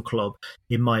League One club,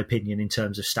 in my opinion, in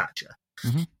terms of stature.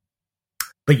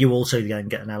 But you also then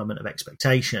get an element of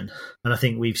expectation. And I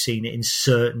think we've seen it in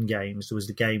certain games. There was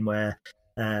the game where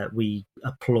fans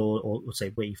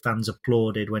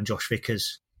applauded when Josh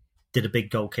Vickers did a big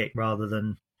goal kick rather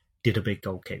than did a big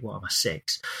goal kick. What am I,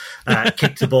 6?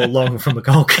 Kicked the ball long from a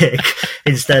goal kick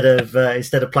instead of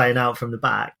playing out from the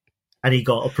back. And he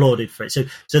got applauded for it. So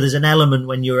there's an element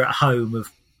when you're at home of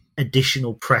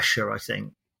additional pressure, I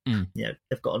think.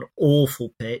 They've got an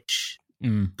awful pitch,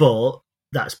 but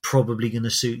that's probably going to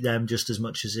suit them just as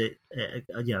much as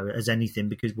as anything,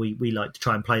 because we like to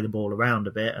try and play the ball around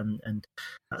a bit, and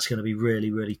that's going to be really,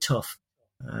 really tough.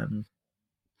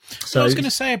 So I was going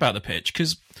to say about the pitch,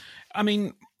 because I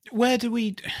mean, where do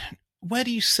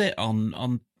you sit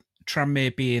on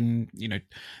Tranmere being,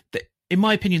 in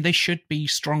my opinion, they should be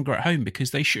stronger at home,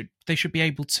 because they should be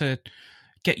able to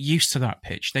get used to that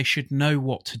pitch. They should know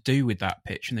what to do with that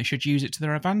pitch, and they should use it to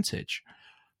their advantage.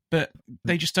 But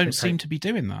they just don't seem to be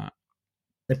doing that.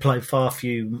 They play far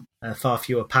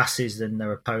fewer passes than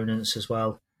their opponents as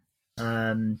well.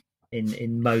 In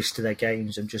most of their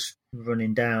games, I'm just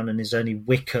running down, and there's only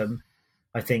Wickham,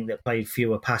 I think, that played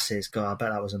fewer passes. God, I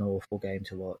bet that was an awful game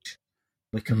to watch.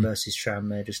 Wickham versus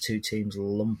Tranmere, just 2 teams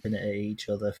lumping it at each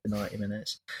other for 90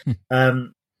 minutes. I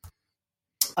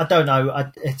don't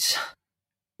know.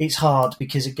 It's hard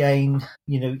because, again,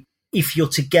 if you're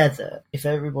together, if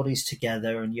everybody's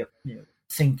together, and you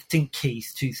think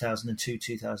Keith 2002,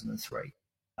 2003,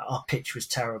 our pitch was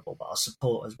terrible, but our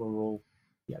supporters were all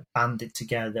banded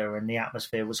together, and the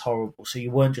atmosphere was horrible. So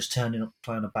you weren't just turning up to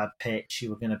play on a bad pitch; you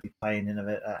were going to be playing in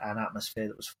an atmosphere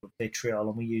that was full of vitriol,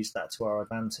 and we used that to our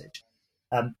advantage.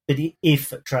 But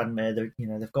if at Tranmere,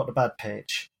 they've got a bad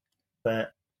pitch,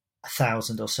 but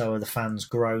 1,000 or so of the fans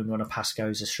groan when a pass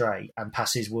goes astray, and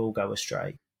passes will go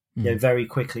astray. Very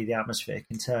quickly the atmosphere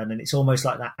can turn, and it's almost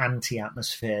like that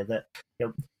anti-atmosphere that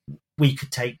we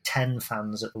could take 10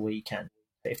 fans at the weekend.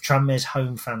 But if Tranmere's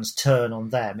home fans turn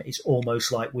on them, it's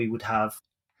almost like we would have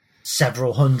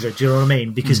several hundred. Do you know what I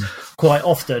mean? Because quite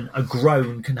often a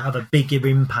groan can have a bigger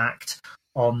impact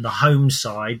on the home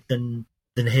side than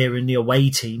hearing the away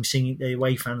team singing, the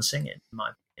away fans singing, in my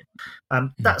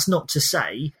opinion. That's not to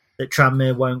say that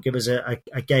Tranmere won't give us a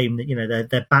game that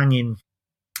they're banging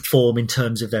form in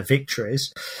terms of their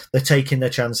victories. They're taking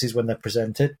their chances when they're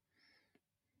presented.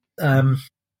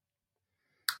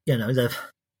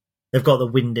 They've got the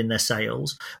wind in their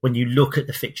sails. When you look at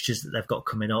the fixtures that they've got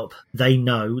coming up, they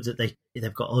know that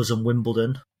they've got us and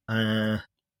Wimbledon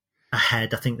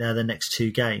ahead. I think they're the next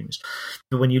 2 games.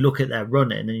 But when you look at their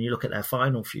running and you look at their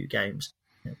final few games,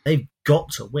 they've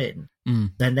got to win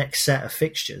their next set of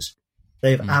fixtures.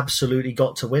 They've absolutely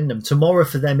got to win them. Tomorrow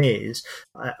for them is...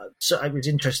 so it was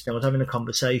interesting. I was having a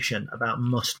conversation about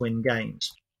must-win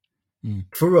games.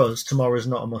 For us, tomorrow's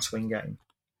not a must-win game.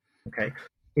 Okay,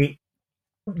 it,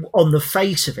 on the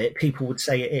face of it, people would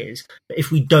say it is. But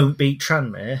if we don't beat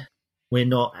Tranmere, we're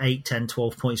not 8, 10,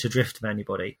 12 points adrift of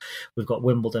anybody. We've got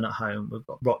Wimbledon at home. We've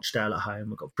got Rochdale at home.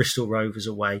 We've got Bristol Rovers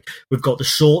away. We've got the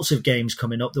sorts of games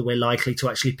coming up that we're likely to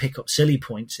actually pick up silly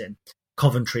points in.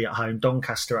 Coventry at home,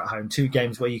 Doncaster at home, 2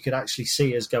 games where you could actually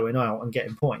see us going out and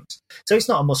getting points. So it's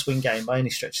not a must-win game by any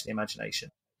stretch of the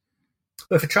imagination.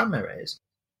 But for Tranmere it is,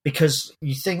 because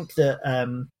you think that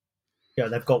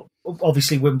they've got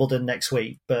obviously Wimbledon next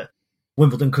week, but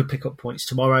Wimbledon could pick up points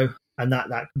tomorrow, and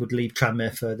that would leave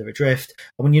Tranmere further adrift.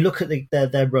 And when you look at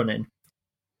their running,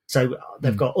 so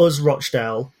they've got us,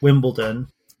 Rochdale, Wimbledon,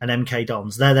 and MK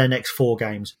Dons. They're their next 4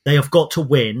 games. They have got to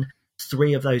win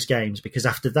 3 of those games, because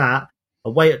after that,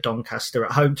 away at Doncaster,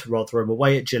 at home to Rotherham,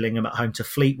 away at Gillingham, at home to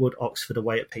Fleetwood, Oxford,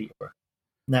 away at Peterborough.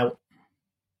 Now,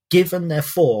 given their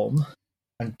form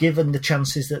and given the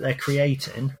chances that they're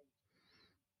creating,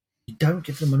 you don't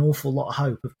give them an awful lot of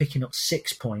hope of picking up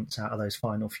 6 points out of those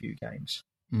final few games.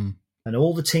 And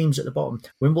all the teams at the bottom,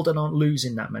 Wimbledon aren't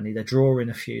losing that many. They're drawing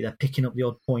a few. They're picking up the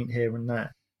odd point here and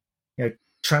there.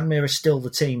 Tranmere is still the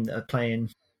team that are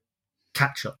playing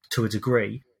catch-up to a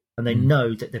degree, and they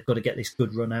know that they've got to get this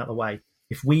good run out of the way.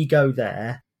 If we go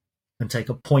there and take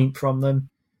a point from them,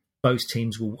 both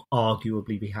teams will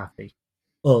arguably be happy.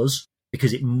 Us,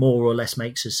 because it more or less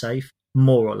makes us safe,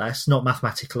 more or less, not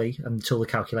mathematically, until the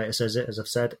calculator says it, as I've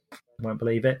said, I won't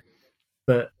believe it.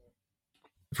 But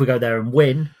if we go there and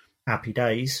win, happy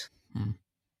days.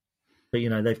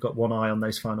 But, they've got one eye on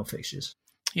those final fixtures.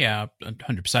 Yeah,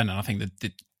 100%. And I think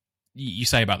that you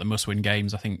say about the must-win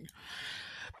games, I think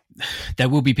there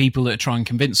will be people that try and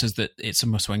convince us that it's a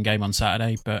must-win game on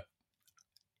Saturday, but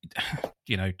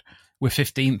we're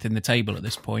 15th in the table at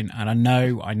this point, and I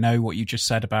know what you just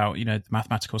said about the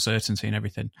mathematical certainty and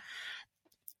everything.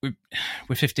 We're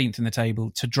 15th in the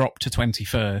table. To drop to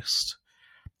 21st,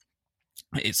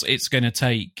 it's going to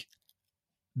take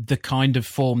the kind of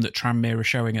form that Tranmere are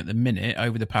showing at the minute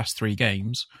over the past 3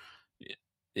 games.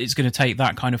 It's going to take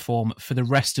that kind of form for the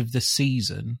rest of the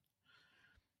season,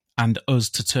 and us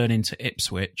to turn into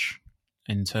Ipswich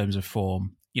in terms of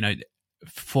form.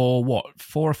 For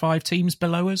 4 or 5 teams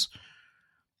below us,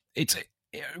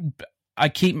 I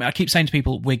keep saying to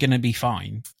people we're going to be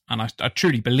fine, and I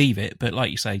truly believe it. But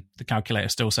like you say, the calculator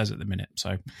still says at the minute.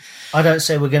 So I don't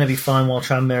say we're going to be fine while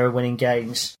Tranmere are winning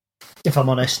games. If I'm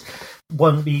honest,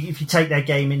 won't be if you take their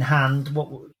game in hand.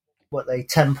 What they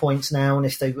 10 points now, and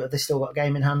if they still got a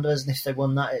game in hand us, and if they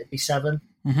won that, it'd be 7.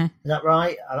 Is that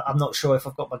right? I'm not sure if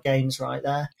I've got my games right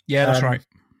there. Yeah, that's right.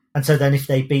 And so then if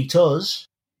they beat us,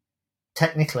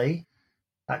 technically,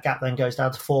 that gap then goes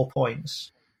down to 4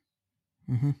 points.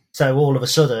 So all of a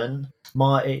sudden,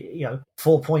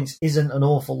 4 points isn't an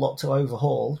awful lot to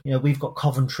overhaul. We've got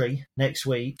Coventry next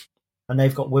week, and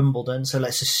they've got Wimbledon. So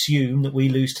let's assume that we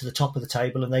lose to the top of the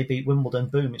table and they beat Wimbledon.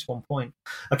 Boom, it's 1 point.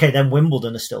 Okay, then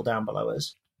Wimbledon are still down below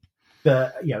us.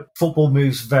 But football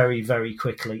moves very, very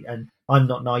quickly, and I'm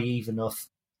not naive enough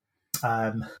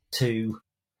to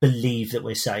believe that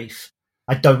we're safe.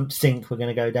 I don't think we're going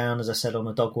to go down, as I said on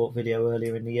a dog walk video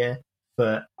earlier in the year.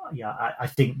 But I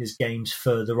think there's games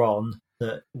further on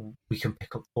that we can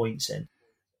pick up points in.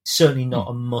 Certainly not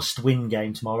a must-win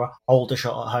game tomorrow.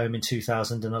 Aldershot at home in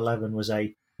 2011 was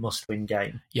a must-win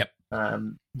game. Yep.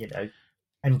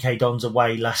 MK Dons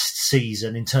away last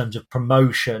season in terms of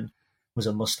promotion was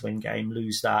a must-win game.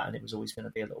 Lose that, and it was always going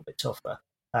to be a little bit tougher.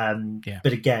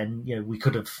 But again, we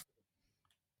could have.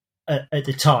 At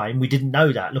the time, we didn't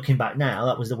know that. Looking back now,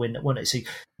 that was the win that won it. So you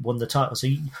won the title. So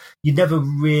you never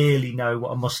really know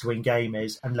what a must-win game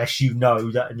is unless you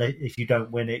know that if you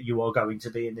don't win it, you are going to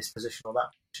be in this position or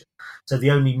that position. So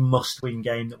the only must-win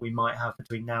game that we might have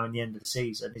between now and the end of the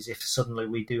season is if suddenly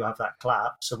we do have that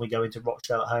collapse and we go into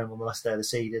Rochdale at home on the last day of the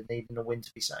season, needing a win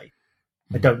to be safe.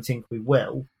 I don't think we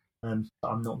will, but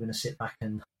I'm not going to sit back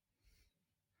and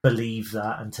believe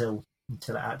that until it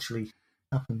actually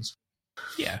happens.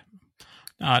 Yeah,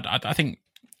 I think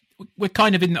we're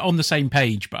kind of on the same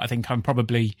page, but I think I'm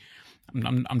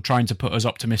trying to put as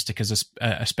optimistic as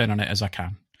a spin on it as I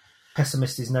can.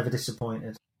 Pessimist is never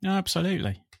disappointed. No,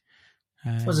 absolutely.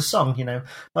 There's a song,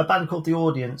 my band called The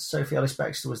Audience. Sophie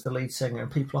Ellis-Bextor was the lead singer,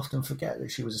 and people often forget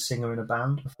that she was a singer in a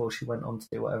band before she went on to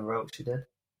do whatever else she did.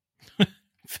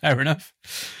 Fair enough.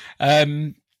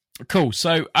 Cool.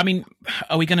 So, are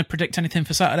we going to predict anything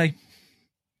for Saturday?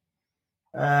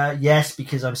 Yes,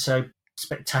 because I'm so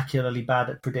spectacularly bad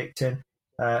at predicting.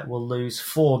 We'll lose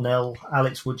 4-0.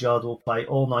 Alex Woodyard will play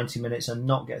all 90 minutes and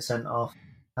not get sent off.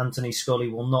 Anthony Scully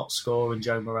will not score, and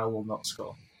Joe Morrell will not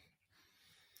score.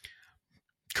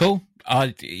 Cool.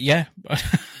 Yeah.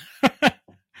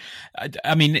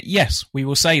 I mean, yes, we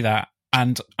will say that,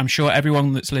 and I'm sure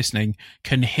everyone that's listening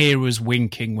can hear us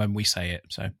winking when we say it.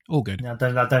 So all good. I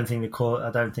don't think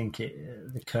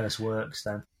the curse works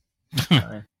then.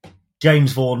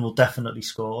 James Vaughan will definitely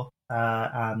score,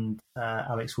 and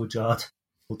Alex Woodyard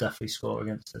will definitely score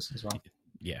against us as well.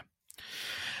 Yeah.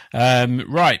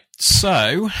 Right.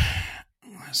 So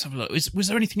let's have a look. Was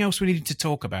there anything else we needed to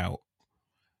talk about?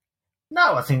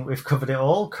 No, I think we've covered it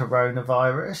all.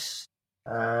 Coronavirus,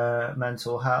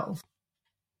 mental health,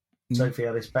 Sophie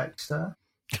Ellis-Bextor.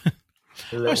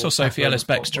 I saw Sophie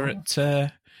Ellis-Bextor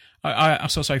at... I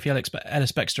saw Sophie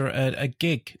Ellis-Bextor at a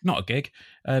gig. Not a gig,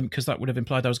 because that would have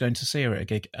implied I was going to see her at a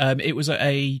gig. It was at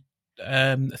a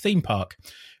theme park.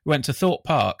 We went to Thorpe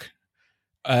Park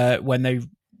when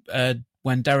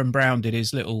Darren Brown did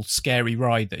his little scary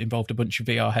ride that involved a bunch of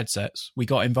VR headsets. We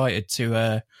got invited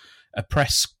to a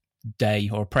press day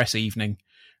or a press evening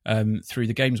through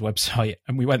the games website,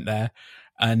 and we went there,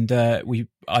 and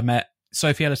I met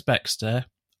Sophie Ellis-Bextor,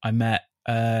 I met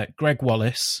Greg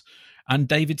Wallace and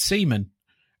David Seaman.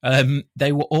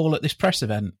 They were all at this press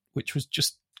event, which was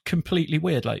just completely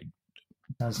weird. Like,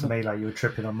 sounds to me like you were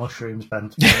tripping on mushrooms,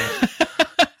 Ben.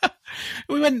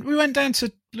 We went down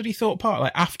to bloody Thorpe Park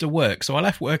like after work. So I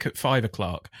left work at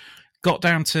 5:00, got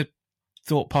down to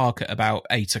Thorpe Park at about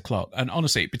 8:00, and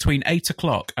honestly, between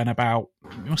 8:00 and it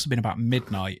must have been about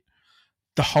midnight,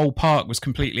 the whole park was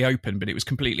completely open, but it was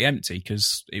completely empty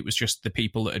because it was just the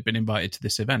people that had been invited to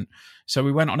this event. So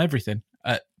we went on everything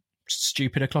at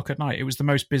stupid o'clock at night. It was the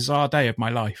most bizarre day of my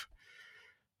life.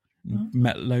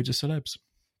 Met loads of celebs.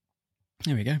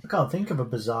 There we go. I can't think of a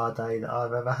bizarre day that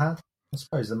I've ever had. I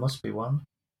suppose there must be one.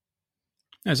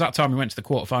 It was that time we went to the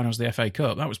quarterfinals of the FA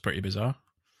Cup. That was pretty bizarre.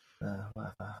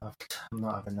 Whatever. I'm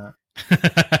not having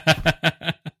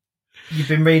that. You've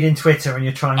been reading Twitter and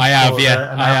you're trying to... I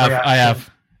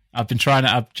have. I've been trying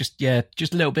to... just a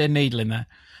little bit of needle in there.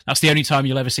 That's the only time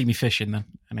you'll ever see me fishing then,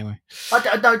 anyway.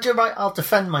 I'll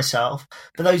defend myself.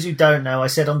 For those who don't know, I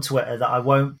said on Twitter that I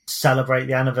won't celebrate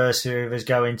the anniversary of us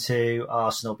going to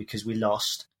Arsenal because we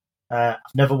lost. I've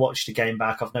never watched a game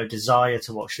back. I've no desire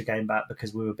to watch the game back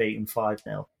because we were beaten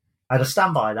 5-0. I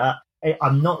stand by that.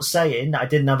 I'm not saying that I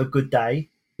didn't have a good day,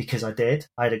 because I did.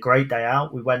 I had a great day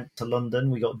out. We went to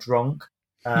London. We got drunk.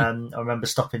 I remember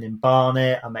stopping in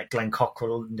Barnet. I met Glenn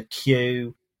Cockrell in the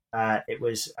queue. It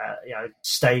was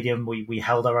stadium. We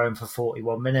held our own for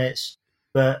 41 minutes.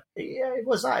 But yeah, it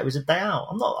was that. It was a day out.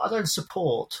 I don't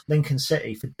support Lincoln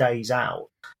City for days out.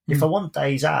 If I want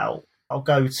days out, I'll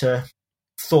go to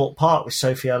Thorpe Park with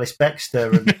Sophie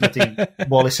Ellis-Bextor and bloody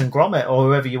Wallace and Gromit, or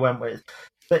whoever you went with.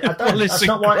 But I don't. That's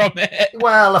not why.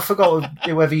 Well, I forgot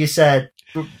whoever you said.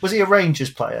 Was he a Rangers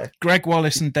player? Greg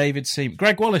Wallace and David Seaman.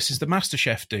 Greg Wallace is the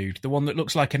MasterChef dude, the one that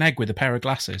looks like an egg with a pair of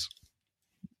glasses.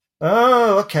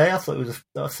 Oh, okay. I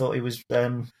thought he was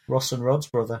Ross and Rod's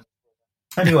brother.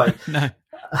 Anyway, No.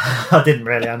 I didn't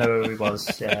really. I know who he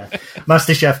was. Yeah,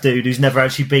 MasterChef dude who's never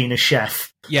actually been a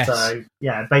chef. Yes. So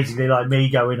yeah, basically like me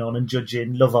going on and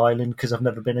judging Love Island because I've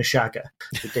never been a shagger.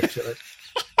 Ridiculous.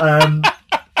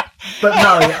 But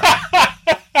no. Yeah.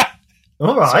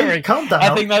 All right, Sorry. Calm down.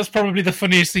 I think that's probably the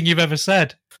funniest thing you've ever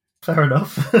said. Fair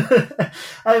enough.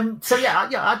 So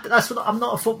that's what I'm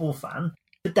not a football fan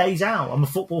for days out. I'm a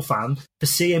football fan for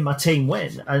seeing my team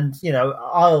win, and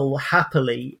I'll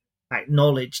happily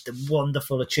acknowledge the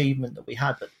wonderful achievement that we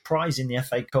had. But the prize in the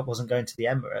FA Cup wasn't going to the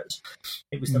Emirates;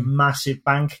 it was the massive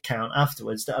bank account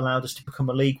afterwards that allowed us to become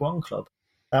a League One club.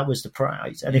 That was the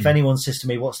prize. And if anyone says to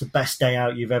me, "What's the best day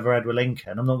out you've ever had with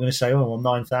Lincoln?" I'm not going to say, "Oh, well,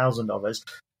 9,000 of us."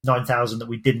 9,000 that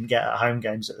we didn't get at home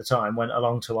games at the time went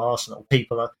along to Arsenal.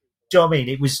 People are, do you know what I mean?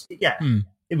 It was,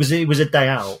 it was a day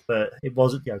out, but it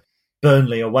wasn't.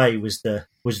 Burnley away was the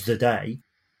day.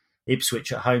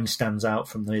 Ipswich at home stands out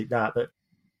from that, but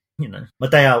the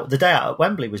day out at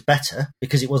Wembley was better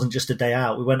because it wasn't just a day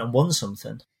out. We went and won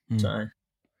something. So, and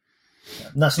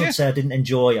that's not to say I didn't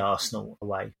enjoy Arsenal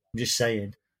away. I'm just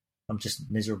saying I'm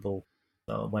just miserable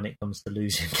when it comes to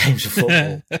losing games of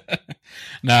football.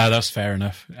 No, that's fair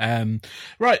enough.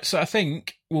 Right, so I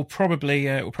think we'll probably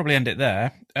end it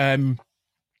there.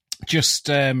 Moses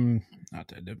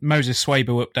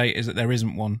Swabo update is that there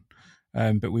isn't one,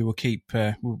 but we will keep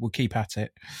we'll keep at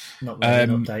it. Not really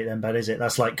an update then, but is it?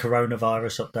 That's like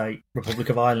coronavirus update. Republic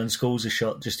of Ireland schools are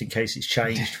shut just in case it's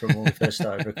changed from when we first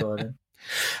started recording.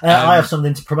 I have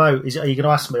something to promote. Are you going to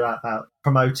ask me about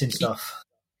promoting stuff?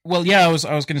 Well, yeah, I was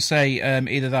going to say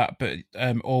either that, but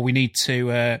or we need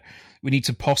to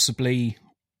possibly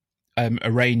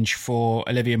arrange for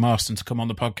Olivia Marston to come on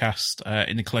the podcast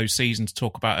in the closed season to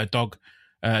talk about her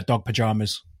dog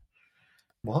pajamas.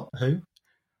 What? Who?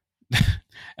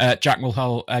 Jack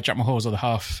Mulhall's other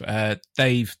half,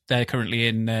 they're currently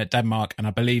in Denmark, and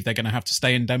I believe they're going to have to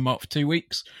stay in Denmark for 2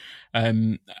 weeks.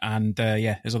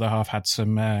 His other half had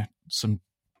some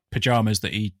pajamas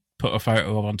that he put a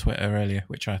photo of on Twitter earlier,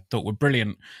 which I thought were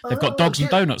brilliant. They've got dogs and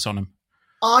donuts on them.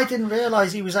 I didn't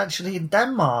realise he was actually in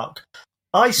Denmark.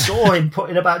 I saw him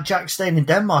putting about Jack staying in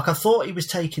Denmark. I thought he was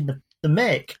taking the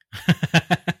mick.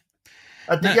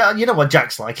 Yeah, you know what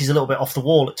Jack's like. He's a little bit off the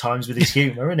wall at times with his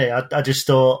humour, isn't he? I just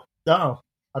thought, I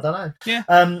don't know. Yeah.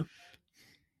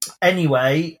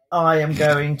 Anyway, I am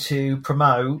going to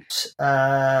promote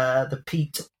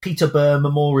the Peter Burr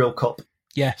Memorial Cup.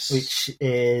 Yes. Which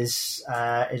is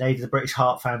in aid of the British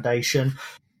Heart Foundation.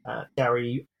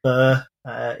 Gary Burr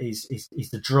is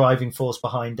the driving force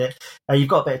behind it. You've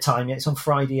got a bit of time yet. It's on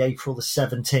Friday, April the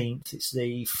 17th. It's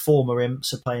the former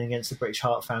Imps are playing against the British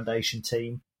Heart Foundation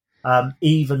team.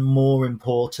 Even more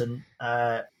important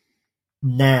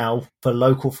now for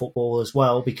local football as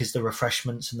well, because the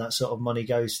refreshments and that sort of money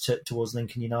goes towards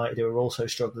Lincoln United, who are also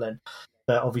struggling.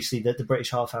 But obviously, the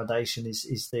British Heart Foundation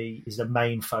is the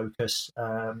main focus.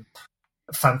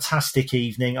 Fantastic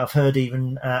evening. I've heard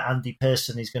even Andy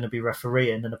Pearson is going to be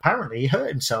refereeing, and apparently he hurt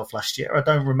himself last year. I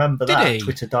don't remember that. Did he?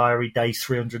 Twitter diary day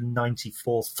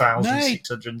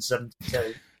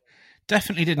 394,672.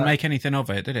 Definitely didn't make anything of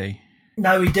it, did he?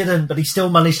 No, he didn't, but he still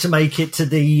managed to make it to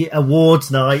the awards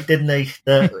night, didn't he?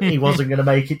 That he wasn't going to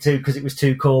make it to because it was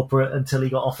too corporate until he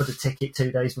got offered a ticket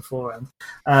 2 days beforehand.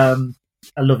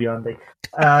 I love you, Andy.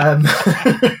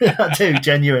 I do,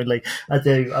 genuinely. I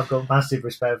do. I've got massive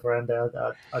respect for Andy.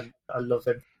 I love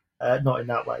him. Not in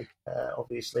that way,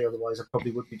 obviously. Otherwise, I probably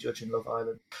would be judging Love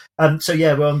Island.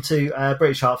 We're on to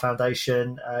British Heart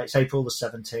Foundation. It's April the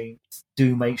 17th.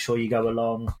 Do make sure you go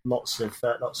along. Lots of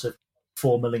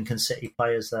former Lincoln City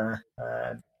players there.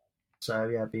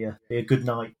 Be a good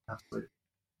night afterwards.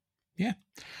 Yeah.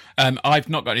 I've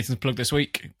not got anything to plug this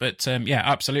week, but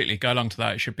absolutely go along to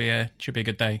that. It should be a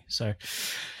good day. So,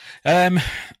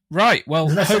 right. Well,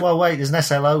 there's an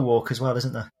SLO walk as well,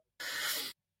 isn't there?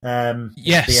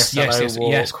 Yes,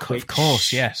 walk, of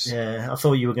course, yes. Yeah, I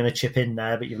thought you were going to chip in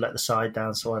there, but you've let the side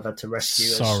down, so I've had to rescue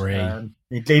us. Sorry.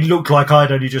 It looked like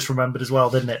I'd only just remembered as well,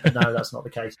 didn't it? But no, that's not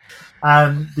the case.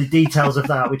 The details of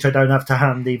that, which I don't have to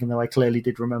hand, even though I clearly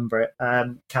did remember it,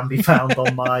 can be found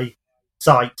on my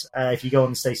site. If you go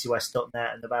on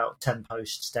stacywest.net, and about 10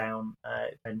 posts down,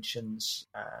 it mentions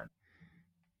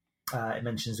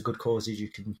the good causes you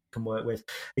can work with.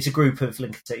 It's a group of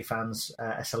Lincoln City fans,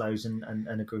 SLOs,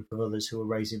 and a group of others who are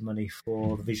raising money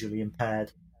for the visually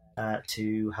impaired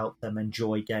to help them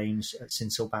enjoy games at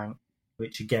Sincil Bank,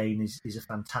 which again is a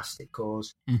fantastic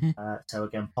cause. Mm-hmm. So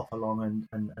again, pop along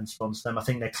and sponsor them. I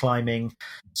think they're climbing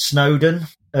Snowdon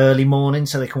early morning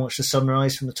so they can watch the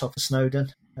sunrise from the top of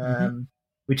Snowdon.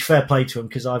 Which fair play to them,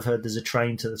 because I've heard there's a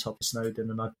train to the top of Snowdon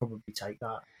and I'd probably take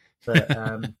that.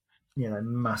 But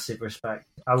massive respect.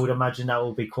 I would imagine that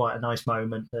will be quite a nice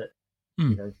moment that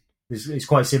it's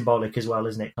quite symbolic as well,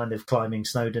 isn't it? Kind of climbing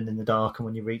Snowdon in the dark, and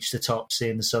when you reach the top,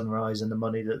 seeing the sunrise, and the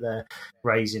money that they're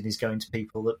raising is going to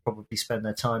people that probably spend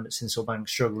their time at Sincil Bank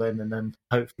struggling, and then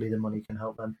hopefully the money can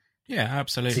help them. Yeah,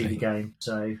 absolutely. See the game.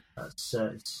 So that's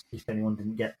if anyone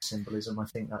didn't get symbolism, I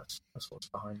think that's what's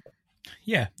behind it.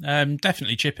 Yeah,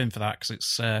 definitely chip in for that, because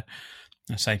it's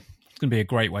it's going to be a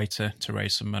great way to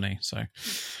raise some money. So.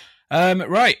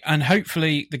 Right, and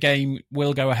hopefully the game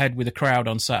will go ahead with a crowd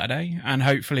on Saturday, and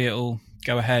hopefully it'll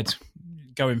go ahead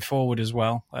going forward as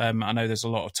well. I know there's a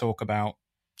lot of talk about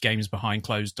games behind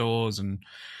closed doors, and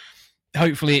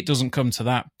hopefully it doesn't come to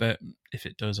that, but if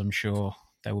it does, I'm sure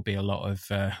there will be a lot of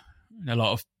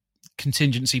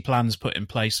contingency plans put in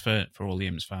place for all the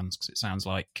Imps fans, because it sounds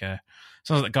like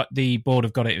the board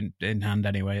have got it in hand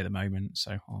anyway at the moment.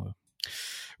 So,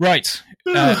 right.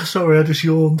 Sorry, I just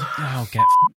yawned. Oh, get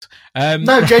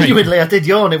no, genuinely, I did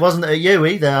yawn. It wasn't at you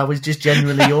either. I was just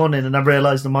genuinely yawning, and I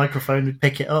realised the microphone would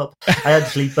pick it up. I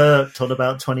actually burped on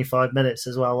about 25 minutes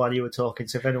as well while you were talking,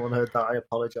 so if anyone heard that, I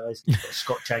apologise. I've got a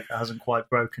Scotch egg that hasn't quite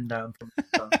broken down from the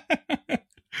time.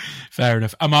 Fair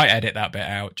enough. I might edit that bit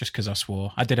out just because I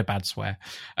swore. I did a bad swear.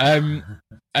 And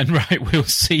right, we'll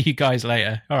see you guys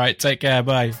later. All right, take care.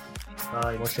 Bye.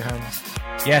 Bye. Wash your hands.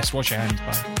 Yes, wash your hands.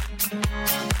 Bye.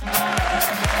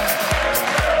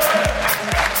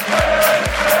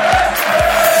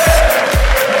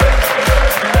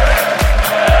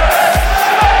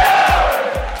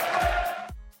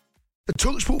 The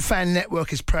TalkSport Fan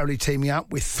Network is proudly teaming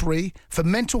up with 3 for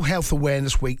Mental Health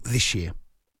Awareness Week this year.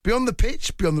 Beyond the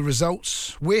pitch, beyond the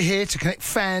results, we're here to connect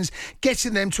fans,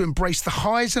 getting them to embrace the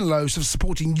highs and lows of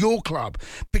supporting your club,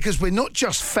 because we're not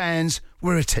just fans,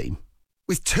 we're a team.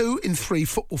 With 2 in 3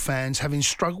 football fans having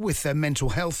struggled with their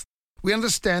mental health, we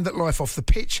understand that life off the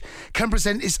pitch can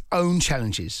present its own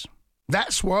challenges.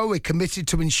 That's why we're committed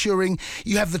to ensuring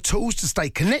you have the tools to stay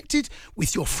connected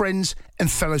with your friends and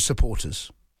fellow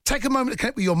supporters. Take a moment to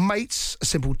connect with your mates. A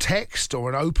simple text or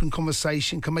an open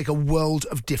conversation can make a world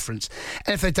of difference.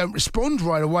 And if they don't respond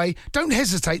right away, don't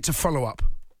hesitate to follow up.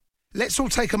 Let's all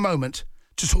take a moment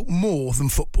to talk more than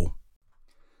football.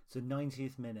 It's the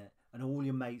 90th minute and all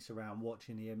your mates around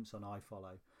watching the Imps on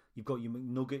iFollow. You've got your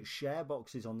McNugget share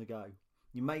boxes on the go.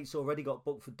 Your mate's already got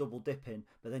booked for double dipping,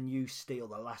 but then you steal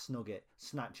the last nugget,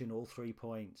 snatching all 3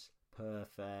 points.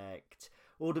 Perfect.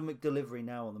 Order McDelivery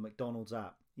now on the McDonald's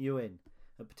app. You in?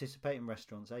 At participating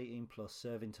restaurants, 18 plus,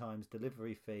 serving times,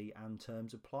 delivery fee and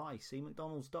terms apply. See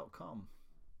mcdonalds.com.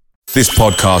 This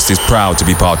podcast is proud to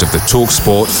be part of the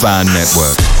TalkSport Fan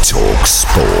Network.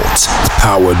 TalkSport.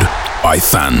 Powered by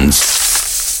fans.